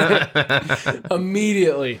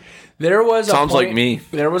 Immediately. There was a Sounds point, like me.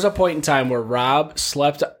 There was a point in time where Rob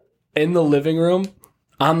slept in the living room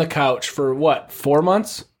on the couch for what, 4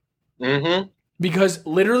 months? Mm-hmm. Because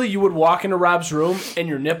literally you would walk into Rob's room and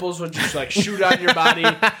your nipples would just like shoot out your body.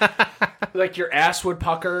 Like your ass would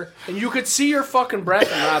pucker. And you could see your fucking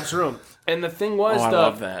breath in Rob's room. And the thing was I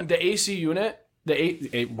love that. the AC unit,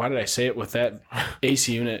 why did I say it with that?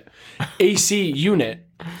 AC unit. AC unit.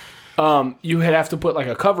 You would have to put like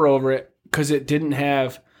a cover over it because it didn't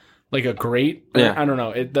have like a grate. Yeah. I don't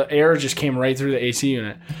know. The air just came right through the AC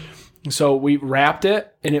unit. So we wrapped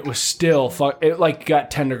it, and it was still it like got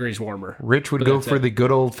 10 degrees warmer. Rich would go for the good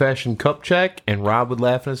old fashioned cup check, and Rob would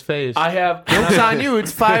laugh in his face. It's on you.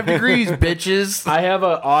 It's 5 degrees, bitches. I have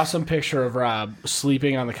an awesome picture of Rob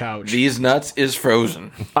sleeping on the couch. These nuts is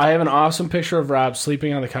frozen. I have an awesome picture of Rob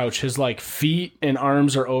sleeping on the couch. His like feet and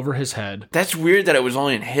arms are over his head. That's weird that it was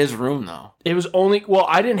only in his room, though. It was only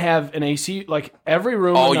I didn't have an AC. Like every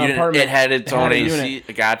room Oh, in you the didn't. apartment, It had its own a AC.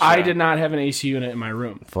 unit. Gotcha. I did not have an AC unit in my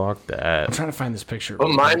room. Fuck that. I'm trying to find this picture. But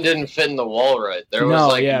mine didn't fit in the wall right. There was No,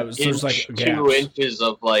 like yeah, there was like 2 gaps. inches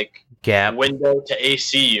of like Gap. window to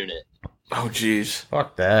AC unit. Oh, jeez.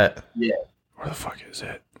 Fuck that. Yeah. Where the fuck is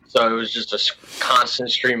it? So it was just a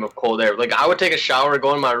constant stream of cold air. Like I would take a shower,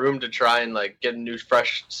 go in my room to try and like get a new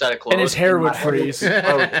fresh set of clothes. And his hair would freeze.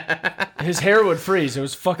 His hair would freeze. It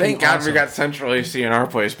was fucking Thank God awesome. we got central AC in our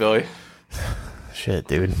place, Billy. Shit,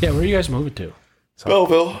 dude. Yeah, where are you guys moving to?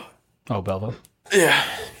 Belleville. Oh, Belleville. Yeah.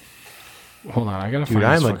 Hold on, I gotta find Dude,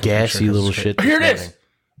 this I'm a fucking gassy picture. little shit. Here it this is.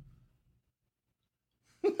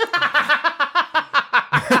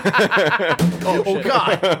 Oh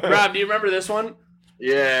God, Rob, do you remember this one?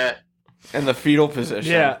 Yeah. In the fetal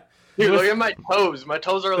position. Yeah, Dude, look at my toes. My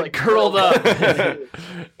toes are like curled up.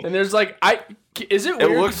 And there's like, is it It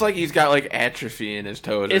weird? looks like he's got like atrophy in his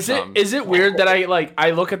toes Is or it something. is it weird that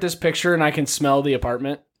I look at this picture and I can smell the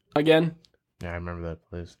apartment again? Yeah, I remember that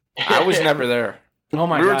place. I was never there. Oh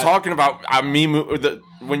my We God. were talking about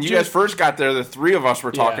when you Dude. guys first got there, the three of us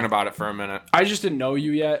were talking Yeah. about it for a minute. I just didn't know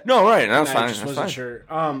you yet. No, right. That was I fine. just That's wasn't fine.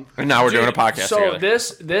 sure. And now we're doing a podcast So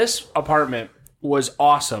together. this apartment was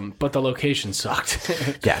awesome, but the location sucked.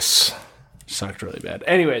 Yes. Sucked really bad.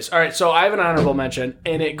 Anyways, all right. So I have an honorable mention,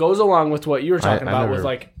 and it goes along with what you were talking I about never- with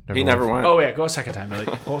like. He never went. Oh yeah, go a second time, Billy.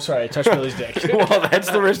 Oh, sorry, I touched Billy's dick. Well, that's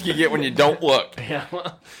the risk you get when you don't look. Yeah.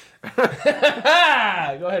 Well.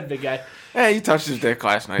 Go ahead, big guy. Hey, you touched his dick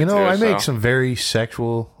last night. You know, too, I make so. some very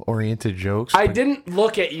sexual-oriented jokes. I but- didn't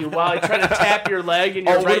look at you while I tried to tap your leg, and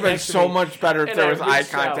you're Oh, it would right have been next to so me. much better if And there I was eye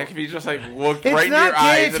reached out. contact. If you just like looked It's right in not your gay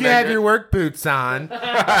eyes if and you then have your work boots on.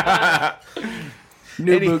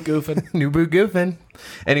 New boot goofing. New boot goofing.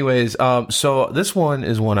 Anyways, so this one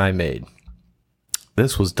is one I made.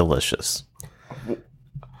 This was delicious.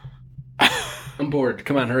 I'm bored.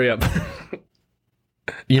 Come on, hurry up.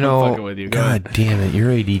 You know, fucking with you. Go God damn it,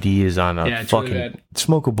 your ADD is on a Yeah, it's really fucking bad.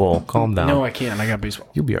 smoke a bowl. Calm down. No, I can't. I got baseball.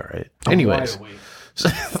 You'll be all right. I'm Anyways, wide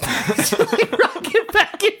awake. rocket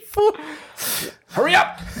back and forth. Hurry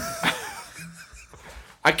up!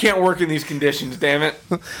 I can't work in these conditions. Damn it!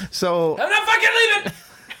 So I'm not fucking leaving.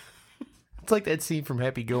 it's like that scene from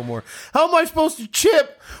Happy Gilmore. How am I supposed to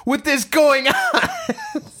chip with this going on?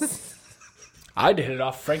 I did it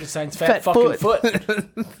off Frankenstein's Fat fucking foot. foot.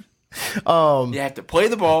 You have to play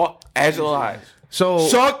the ball as it lies. So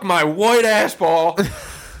Suck my white ass ball.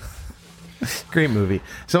 great movie.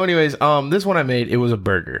 So anyways, this one I made, it was a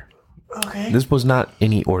burger. Okay. This was not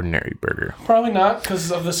any ordinary burger. Probably not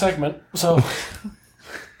because of the segment. So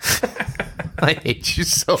I hate you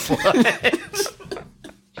so much.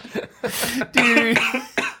 Dude,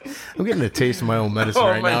 I'm getting a taste of my own medicine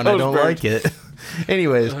right my now, and I nose don't burns. like it.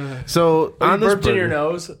 Anyways, so you on this burped in your burger,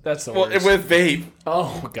 nose. That's the Well, worst. with vape.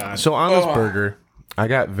 Oh god. so on this Oh. burger, I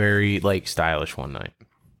got very like stylish one night.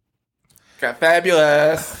 Got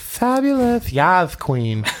fabulous. Fabulous, yes,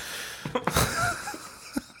 queen.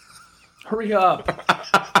 Hurry up.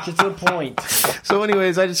 Get to the point. So,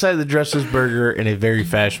 anyways, I decided to dress this burger in a very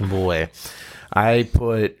fashionable way. I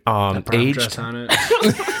put Brown aged. dress on it.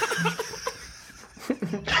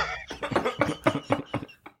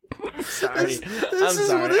 Sorry. I'm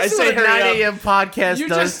sorry. This I is say what a hurry 9 up. a.m. podcast You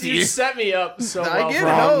does just to you you. set me up so I well. get it.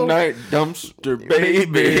 Rob. Oh. Prom night dumpster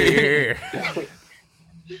baby.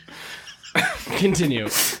 Continue.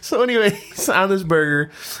 So, anyways, on this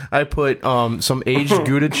burger, I put some aged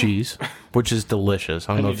Gouda cheese, which is delicious.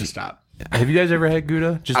 I I don't know need if to you stop. have you guys ever had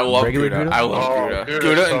Gouda? Just I love regular Gouda. I love Oh, Gouda. Gouda's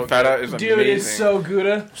Gouda so and feta good. is Dude, amazing. it's so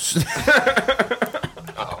Gouda.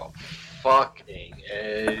 Oh, fucking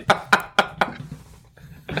A.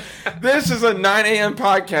 This is a 9 a.m.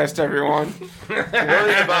 podcast, everyone.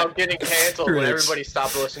 Worried about getting canceled when Rich. everybody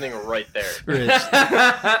stopped listening right there.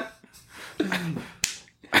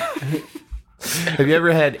 Have you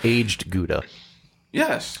ever had aged Gouda?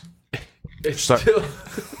 Yes. It's Sorry. still,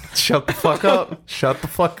 Shut the fuck up. Shut the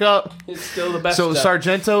fuck up. it's still the best. So, stuff.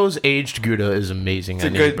 Sargento's aged Gouda is amazing. It's a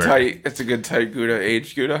good tight. It's a good tight Gouda,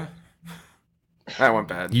 aged Gouda. That went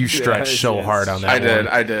bad. You stretched so yes. hard on that I did.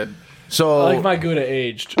 one. I did. So, I like my Gouda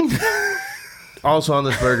aged. also on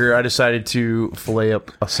this burger, I decided to fillet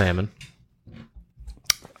up a salmon.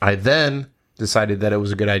 I then decided that it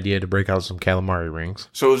was a good idea to break out some calamari rings.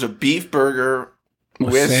 So it was a beef burger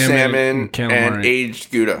with salmon and calamari. and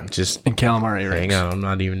aged Gouda. Just And calamari rings. hang on, I'm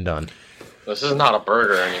not even done. This is not a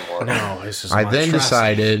burger anymore. No, this is I then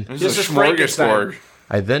decided This This is is a smorgasbord.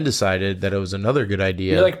 Frankenstein. that it was another good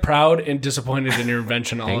idea. You're like proud and disappointed in your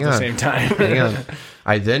invention all Hang at the on. same time. Hang on.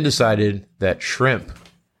 I then decided that shrimp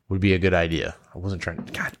would be a good idea. I wasn't trying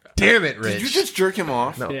to. God damn it, Rich. Did you just jerk him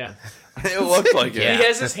off? No. Yeah. It looked like it. Yeah. He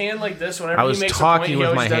has his hand like this whenever I was he makes talking a point. with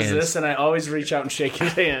He my always does hands. this, and I always reach out and shake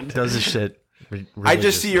his hand. does this shit? I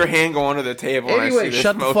just see your hand go under the table. and I see Anyway, this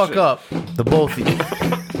shut the motion. fuck up. The both of you.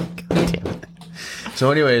 God damn it.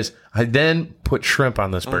 So anyways, I then put shrimp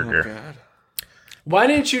on this burger. God. Why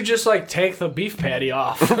didn't you just like take the beef patty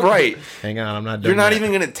off? Right. Hang on, I'm not done You're not yet.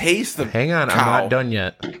 even going to taste the Hang on, cow. I'm not done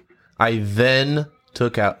yet. I then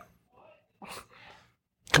took out...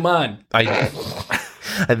 Come on. I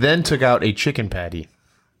then took out a chicken patty.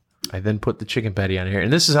 I then put the chicken patty on here.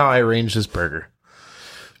 And this is how I arranged this burger.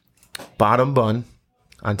 Bottom bun.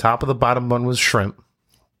 On top of the bottom bun was shrimp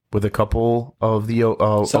with a couple of the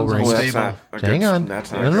Sounds O-rings. Well, like that's not a good- Hang on.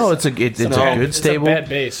 That's not No, a no, good- it's a good It's stable. a bad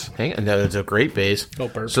base. Hang on, no, it's a great base. Oh,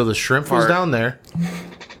 burp. So the shrimp was down there.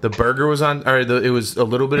 The burger was on, it was a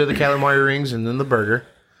little bit of the calamari rings and then the burger.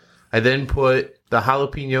 I then put the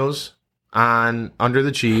jalapenos on under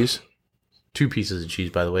the cheese. 2 pieces of cheese,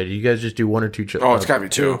 by the way. Did you guys just do 1 or 2? Oh, it's got to be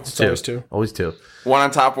 2. It's always 2. Always 2. One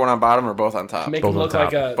on top, one on bottom, or both on top? Make Both him on look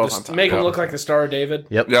top. like Both on top. make him Yeah. look like the Star of David.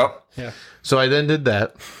 Yep. Yep. Yeah. So I then did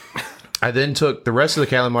that. I then took the rest of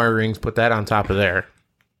the calamari rings, put that on top of there.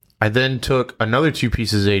 I then took another 2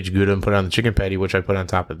 pieces of aged Gouda and put on the chicken patty, which I put on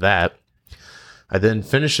top of that. I then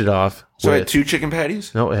finished it off So I with... had 2 chicken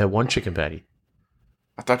patties? No, it had 1 chicken patty.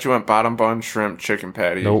 I thought you went bottom bun, shrimp, chicken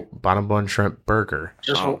patty. Nope, bottom bun shrimp burger.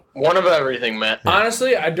 Just one of everything, Matt.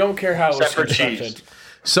 Honestly, I don't care how it was Except for constructed. cheese.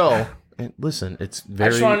 So, and listen, it's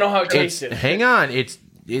very... just wanna know how it it's- tasted. Hang on, it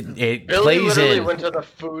Billy plays literally in. went to the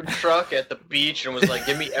food truck at the beach and was like,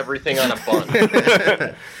 "Give me everything on a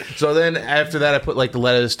bun." So then after that, I put like the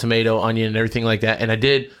lettuce, tomato, onion, and everything like that. And I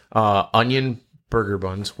did onion burger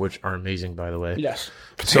buns, which are amazing, by the way. Yes.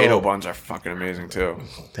 Potato So- buns are fucking amazing, too.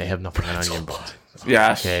 They have nothing on onion buns.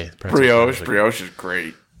 Yes. Okay, pretzel buns are- Brioche is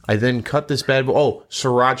great. I then cut this bad boy. Oh,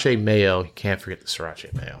 sriracha mayo. You can't forget the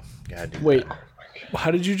sriracha mayo. God damn. Wait.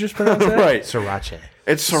 How did you just pronounce that? Right. Sriracha.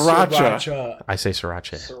 It's sriracha. Sriracha. I say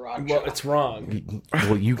sriracha. Well, it's wrong.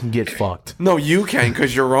 Well, you can get fucked. No, you can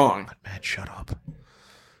because you're wrong. Matt, shut up.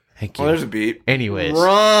 Thank you. Well, there's a beat. Anyways.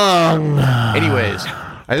 Wrong. Anyways,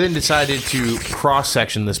 I then decided to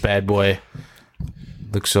cross-section this bad boy.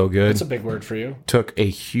 Looks so good. That's a big word for you. Took a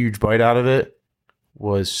huge bite out of it.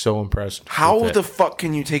 Was so impressed. How with it. the fuck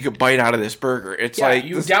can you take a bite out of this burger? It's Yeah, like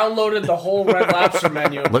you this- downloaded the whole Red Lobster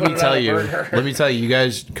menu. And Let put me it tell on a you. burger. Let me tell you. You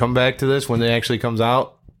guys come back to this when it actually comes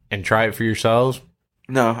out and try it for yourselves.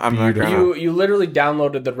 no, I'm not gonna. You literally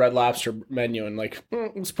downloaded the Red Lobster menu and like,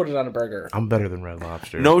 let's put it on a burger. I'm better than Red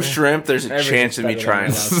Lobster. No shrimp. There's a Everything's chance of me better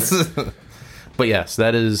trying. than Red Lobster. But yes,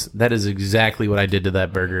 that is exactly what I did to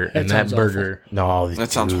that burger. And that sounds burger, no, That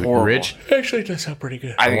sounds dude, horrible. Rich, Actually, it does sound pretty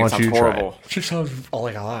good. I think it want you sounds to try it. horrible. It just sounds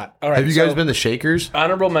like a lot. All right. have you guys so, been to Shakers?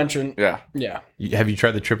 honorable mention? Yeah. Yeah. Have you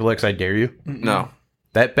tried the Triple X I Dare You? No.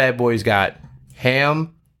 That bad boy's got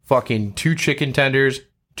ham, fucking 2 chicken tenders,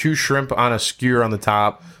 2 shrimp on a skewer on the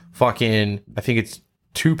top, fucking, I think it's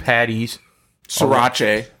 2 patties,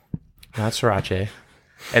 Sriracha. not sriracha.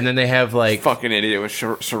 And then they have like Fucking idiot with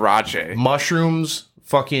sriracha. mushrooms,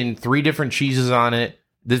 fucking 3 different cheeses on it.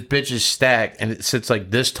 This bitch is stacked and it sits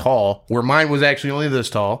like this tall, where mine was actually only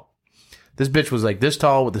this tall. This bitch was like this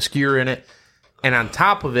tall with the skewer in it. And on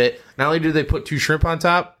top of it, not only did they put 2 shrimp on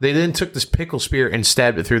top, they then took this pickle spear and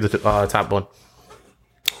stabbed it through the top bun.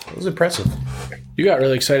 It was impressive. You got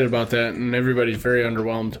really excited about that, and everybody's very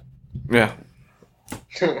underwhelmed. Yeah.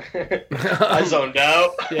 I zoned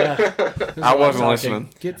out. Yeah. I wasn't talking.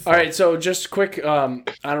 listening. All right, so just quick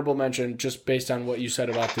honorable mention, just based on what you said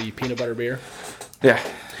about the peanut butter beer. Yeah.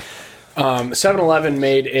 7-Eleven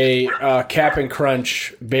made a Cap and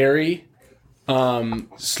Crunch berry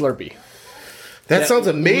Slurpee. That sounds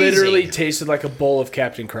amazing. Literally tasted like a bowl of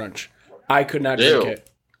Captain Crunch. I could not drink Ew. it.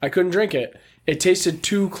 I couldn't drink it. It tasted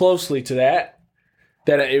too closely to that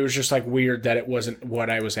it was just like weird that it wasn't what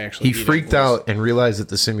I was actually He eating. freaked out and realized that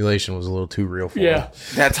the simulation was a little too real for him. Yeah.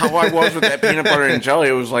 That's how I was with that peanut butter and jelly.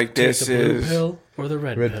 It was like, The this blue is. pill or the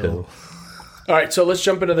red, Red pill. pill. All right, so let's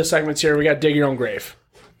jump into the segments here. We got Dig Your Own Grave.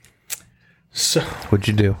 So What'd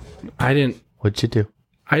you do? I What'd you do?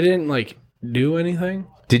 didn't like do anything.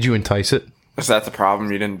 Did you entice it? Is that the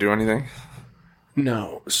problem? You didn't do anything?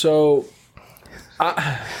 No. So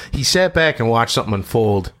He sat back and watched something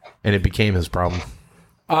unfold, and it became his problem.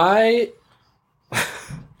 I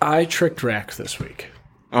tricked Rack this week.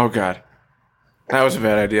 Oh, God. That was a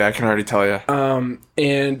bad idea. I can already tell you.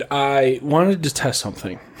 And I wanted to test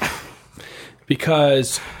something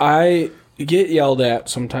because I get yelled at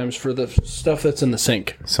sometimes for the stuff that's in the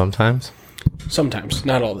sink. Sometimes. Sometimes,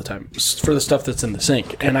 not all the time, for the stuff that's in the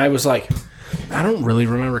sink. And I was like, I don't really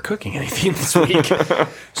remember cooking anything this week.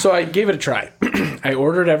 So I gave it a try. I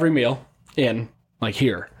ordered every meal in, like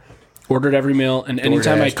here. Ordered every meal, and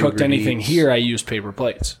anytime I DoorDash, cooked Uber anything Eats. here, I used paper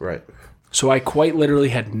plates. Right. So I quite literally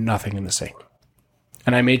had nothing in the sink.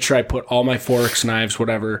 And I made sure I put all my forks, knives,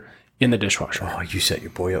 whatever, in the dishwasher. Oh, you set your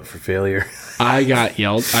boy up for failure. I got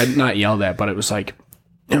not yelled at, but it was like,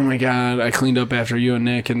 oh my God, I cleaned up after you and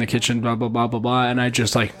Nick in the kitchen, blah, blah, blah, blah, blah. And I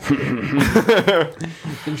just like,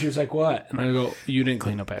 and she was like, what? And I go, you didn't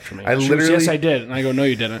clean up after me. She goes, yes, I did. And I go, no,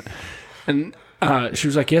 you didn't. And she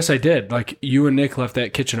was like, yes, I did. Like, you and Nick left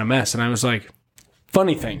that kitchen a mess. And I was like,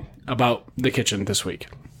 funny thing about the kitchen this week,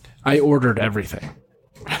 I ordered everything.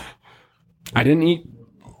 I didn't eat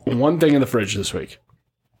one thing in the fridge this week,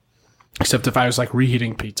 except if I was like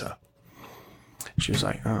reheating pizza. She was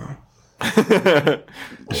like, oh.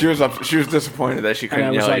 She was disappointed that she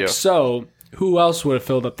couldn't yell at you. So, who else would have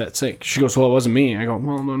filled up that sink? She goes, well, it wasn't me. I go,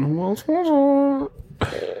 well, then who else was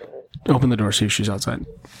it? Open the door, see if she's outside.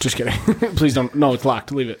 Just kidding. Please don't. No, it's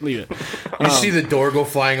locked. Leave it. You see the door go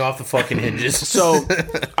flying off the fucking hinges. So,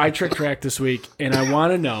 I trick-tracked this week, and I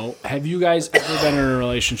want to know, have you guys ever been in a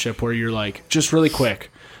relationship where you're like, just really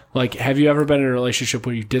quick, like, have you ever been in a relationship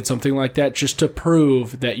where you did something like that just to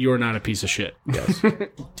prove that you're not a piece of shit? Yes.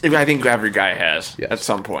 I think every guy has at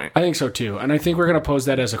some point. I think so, too. And I think we're going to pose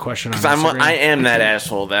that as a question on Instagram. I am that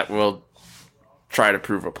asshole that will try to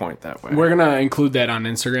prove a point that way. We're going to include that on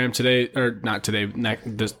Instagram today, or not today,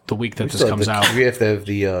 the week that this comes out. We have to have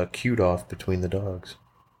the cute off between the dogs.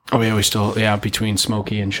 Oh, yeah, between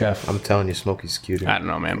Smokey and Chef. I'm telling you, Smokey's cute. I don't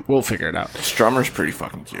know, man. We'll figure it out. Strummer's pretty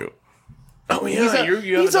fucking cute. Oh,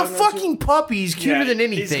 yeah. He's a fucking puppy. He's cuter than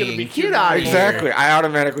anything. He's gonna be cute. Get out of here. Exactly. I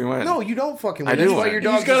automatically win. No, you don't fucking win. I do. That's why your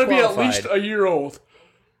dog's He's got to be at disqualified. least a year old.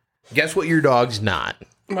 Guess what your dog's not?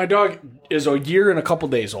 My dog is a year and a couple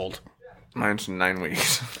days old. Mine's 9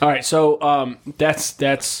 weeks. All right, so that's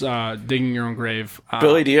digging your own grave.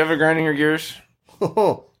 Billy, do you ever grinding your gears?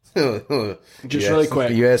 Just really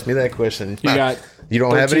quick. You asked me that question. You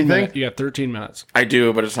don't have 13 anything? You got 13 minutes. I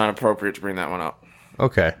do, but it's not appropriate to bring that one up.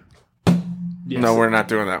 Okay. Yes. No, we're not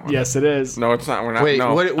doing that one. Yes, it is. No, it's not. We're not. Wait,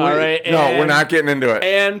 no. what? All right. No, we're not getting into it.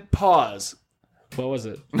 And pause. What was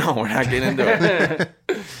it? No, we're not getting into it.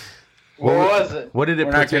 What was it? What did it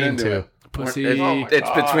We're not getting pertain into to? it. Pussy. It's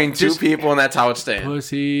between two people, and that's how it's staying.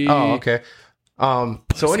 Pussy. Oh, okay.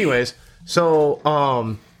 So anyways,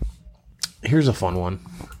 here's a fun one.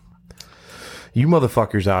 You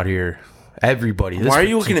motherfuckers out here, everybody. Why are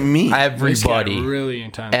you looking at me? This got Everybody. really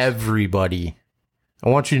intense. Everybody. I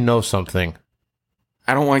want you to know something.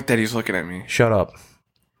 I don't like that he's looking at me. Shut up.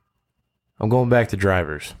 I'm going back to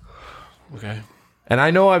drivers. Okay. And I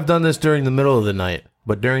know I've done this during the middle of the night,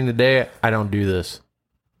 but during the day, I don't do this.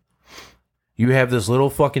 You have this little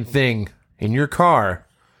fucking thing in your car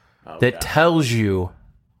that tells you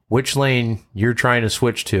which lane you're trying to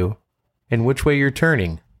switch to and which way you're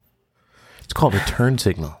turning. It's called a turn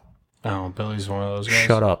signal. Oh, Billy's one of those guys.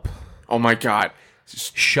 Shut up. Oh my god.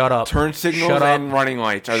 Shut up. Turn signals Shut up. and running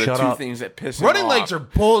lights are the Shut two up. things that piss me Running off. lights are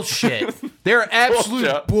bullshit. They're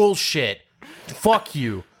absolute bullshit. Fuck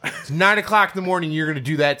you. It's 9 o'clock in the morning. You're going to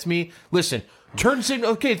do that to me? Listen, turn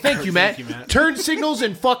signal. Okay, thank you, Matt. Turn signals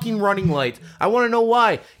and fucking running lights. I want to know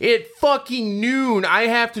why. At fucking noon, I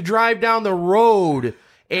have to drive down the road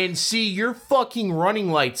and see your fucking running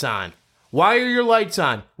lights on. Why are your lights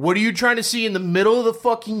on? What are you trying to see in the middle of the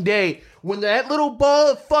fucking day when that little ball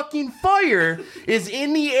of fucking fire is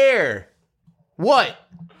in the air? What?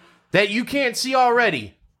 That you can't see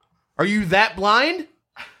already? Are you that blind?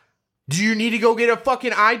 Do you need to go get a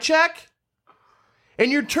fucking eye check? And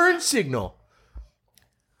your turn signal.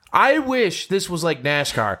 I wish this was like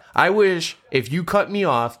NASCAR. I wish if you cut me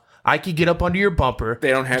off, I could get up under your bumper.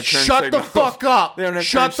 They don't have turn Shut signals. the fuck up. They don't have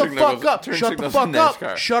Shut turn the signals- fuck up. turn Shut the signals fuck in up.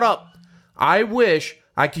 NASCAR. Shut up. I wish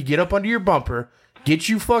I could get up under your bumper, get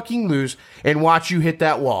you fucking loose, and watch you hit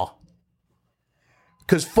that wall.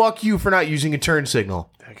 Because fuck you for not using a turn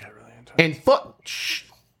signal. That got really intense. And fuck... Shh,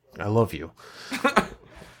 I love you.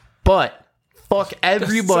 But fuck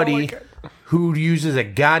everybody who uses a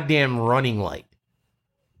goddamn running light.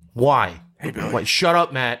 Why? Hey, Billy. Wait, shut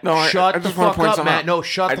up, Matt. No, shut I the just wanna fuck point up, something Matt. out. No,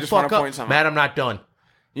 shut I the just wanna fuck up. point something Matt, out. I'm not done.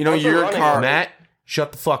 You know, What's a your running car... light? Matt,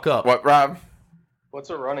 shut the fuck up. What, Rob? What's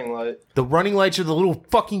a running light? The running lights are the little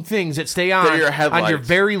fucking things that stay on They're your headlights. on your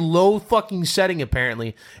very low fucking setting,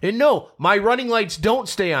 apparently. And no, my running lights don't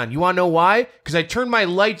stay on. You want to know why? Because I turn my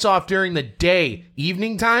lights off during the day.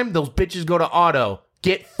 Evening time, those bitches go to auto.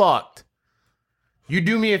 Get fucked. You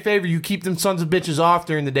do me a favor, you keep them sons of bitches off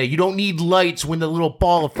during the day. You don't need lights when the little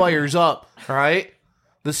ball of fire's up, all right?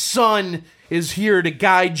 The sun is here to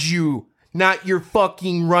guide you, not your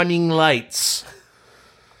fucking running lights.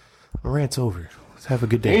 My rant's over. Let's have a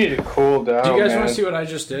good You day. need to cool down. Do you guys man. want to see what I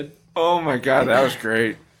just did? Oh my god, that was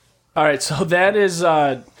great. All right, so that is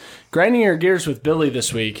grinding your gears with Billy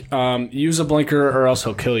this week. Use a blinker or else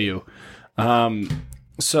he'll kill you.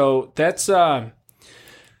 So that's the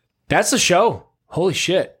show. Holy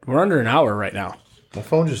shit, we're under an hour right now. My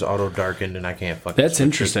phone just auto darkened and I can't fucking. That's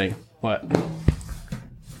interesting. What?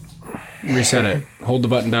 Reset it. Hold the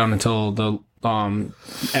button down until the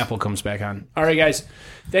Apple comes back on. All right, guys.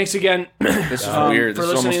 Thanks again. This is weird. For This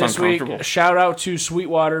is listening almost this week. uncomfortable. Shout out to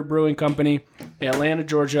Sweetwater Brewing Company, Atlanta,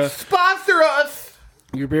 Georgia. Sponsor us.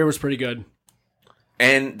 Your beer was pretty good.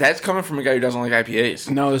 And that's coming from a guy who doesn't like IPAs.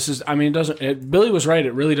 No, this is. I mean, it doesn't. Billy was right.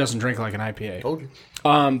 It really doesn't drink like an IPA. Told you.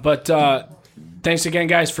 But thanks again,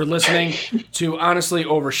 guys, for listening to Honestly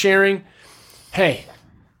Oversharing. Hey,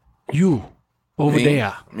 you over Me?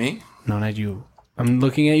 there. Me? No, not you. I'm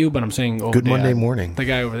looking at you, but I'm saying over Good there. Monday morning. The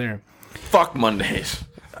guy over there. Fuck Mondays.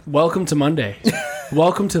 Welcome to Monday.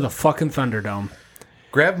 Welcome to the fucking Thunderdome.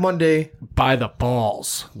 Grab Monday. By the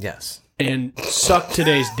balls. Yes. And suck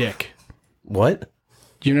today's dick. What?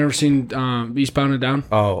 You never seen Eastbound and Down?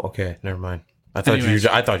 Oh, okay. Never mind. I thought Anyways.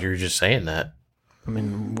 I thought you were just saying that. I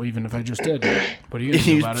mean, even if I just did, what are you going to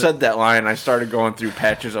do You about said that line. I started going through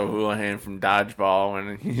Patches O'Houlihan from Dodgeball,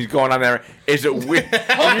 and he's going on there. Is it weird?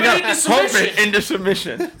 Hump it into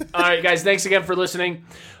submission. All right, guys. Thanks again for listening.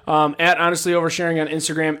 At Honestly Oversharing on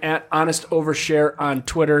Instagram. At Honest Overshare on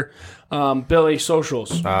Twitter. Billy,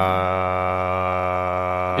 socials.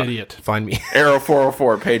 Idiot. Find me. Arrow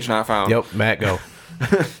 404, page not found. Yep, Matt, go.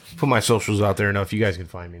 Put my socials out there enough. You guys can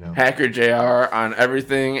find me now. Hacker JR on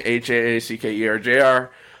everything. HAACKER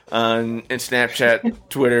JR on Snapchat,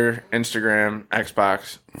 Twitter, Instagram,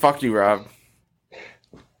 Xbox. Fuck you, Rob.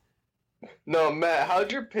 No, Matt,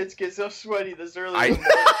 how'd your pits get so sweaty this early? I- in the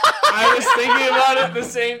morning? I was thinking about it the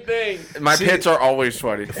same thing. My pits are always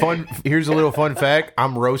sweaty. Here's a little fun fact.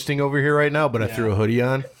 I'm roasting over here right now, but I threw a hoodie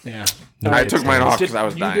on. Yeah. I took mine off because I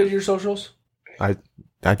was you dying. did your socials? I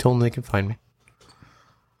told them they can find me.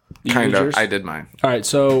 You Kind did of. yours? I did mine. All right,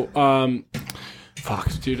 so fuck,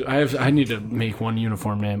 dude, I need to make one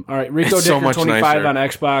uniform name. All right, Rico It's so Dicker much 25 nicer. on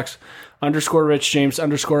Xbox, _ Rich James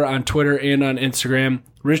 _ on Twitter and on Instagram.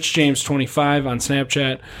 Rich James 25 on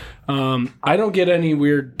Snapchat. I don't get any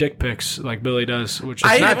weird dick pics like Billy does, which is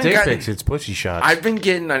I It's not haven't dick gotten- pics, it's pussy shots. I've been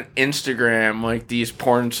getting on Instagram like these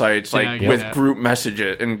porn sites Yeah, I like get with that. group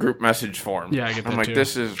messages and group message forms. Yeah, I get I'm that like, too.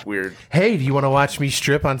 this is weird. Hey, do you want to watch me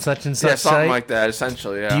strip on such and such Yeah, something site? like that.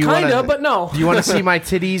 Essentially, yeah. Do you kind of, wanna- but no. Do you want to see my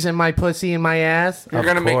titties and my pussy and my ass? You're Of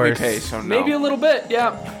gonna make me course. pay, so no. Maybe a little bit,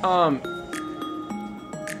 yeah.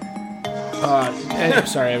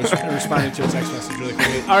 Sorry, I was responding to a text message really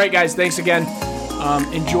quickly. All right, guys, thanks again.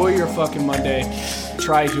 Enjoy your fucking Monday.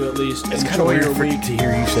 Try to at least It's kind of enjoy weird your week. to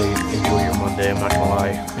hear you say enjoy your Monday. I'm not gonna lie.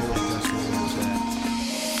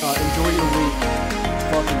 Enjoy your week.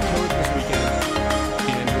 Fucking kill it this weekend.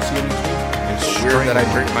 And we'll see you next week. It's Weird that I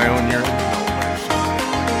drink my own urine.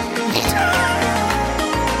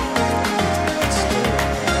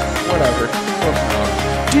 Whatever.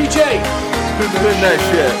 DJ! Who's doing that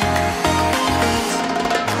shit?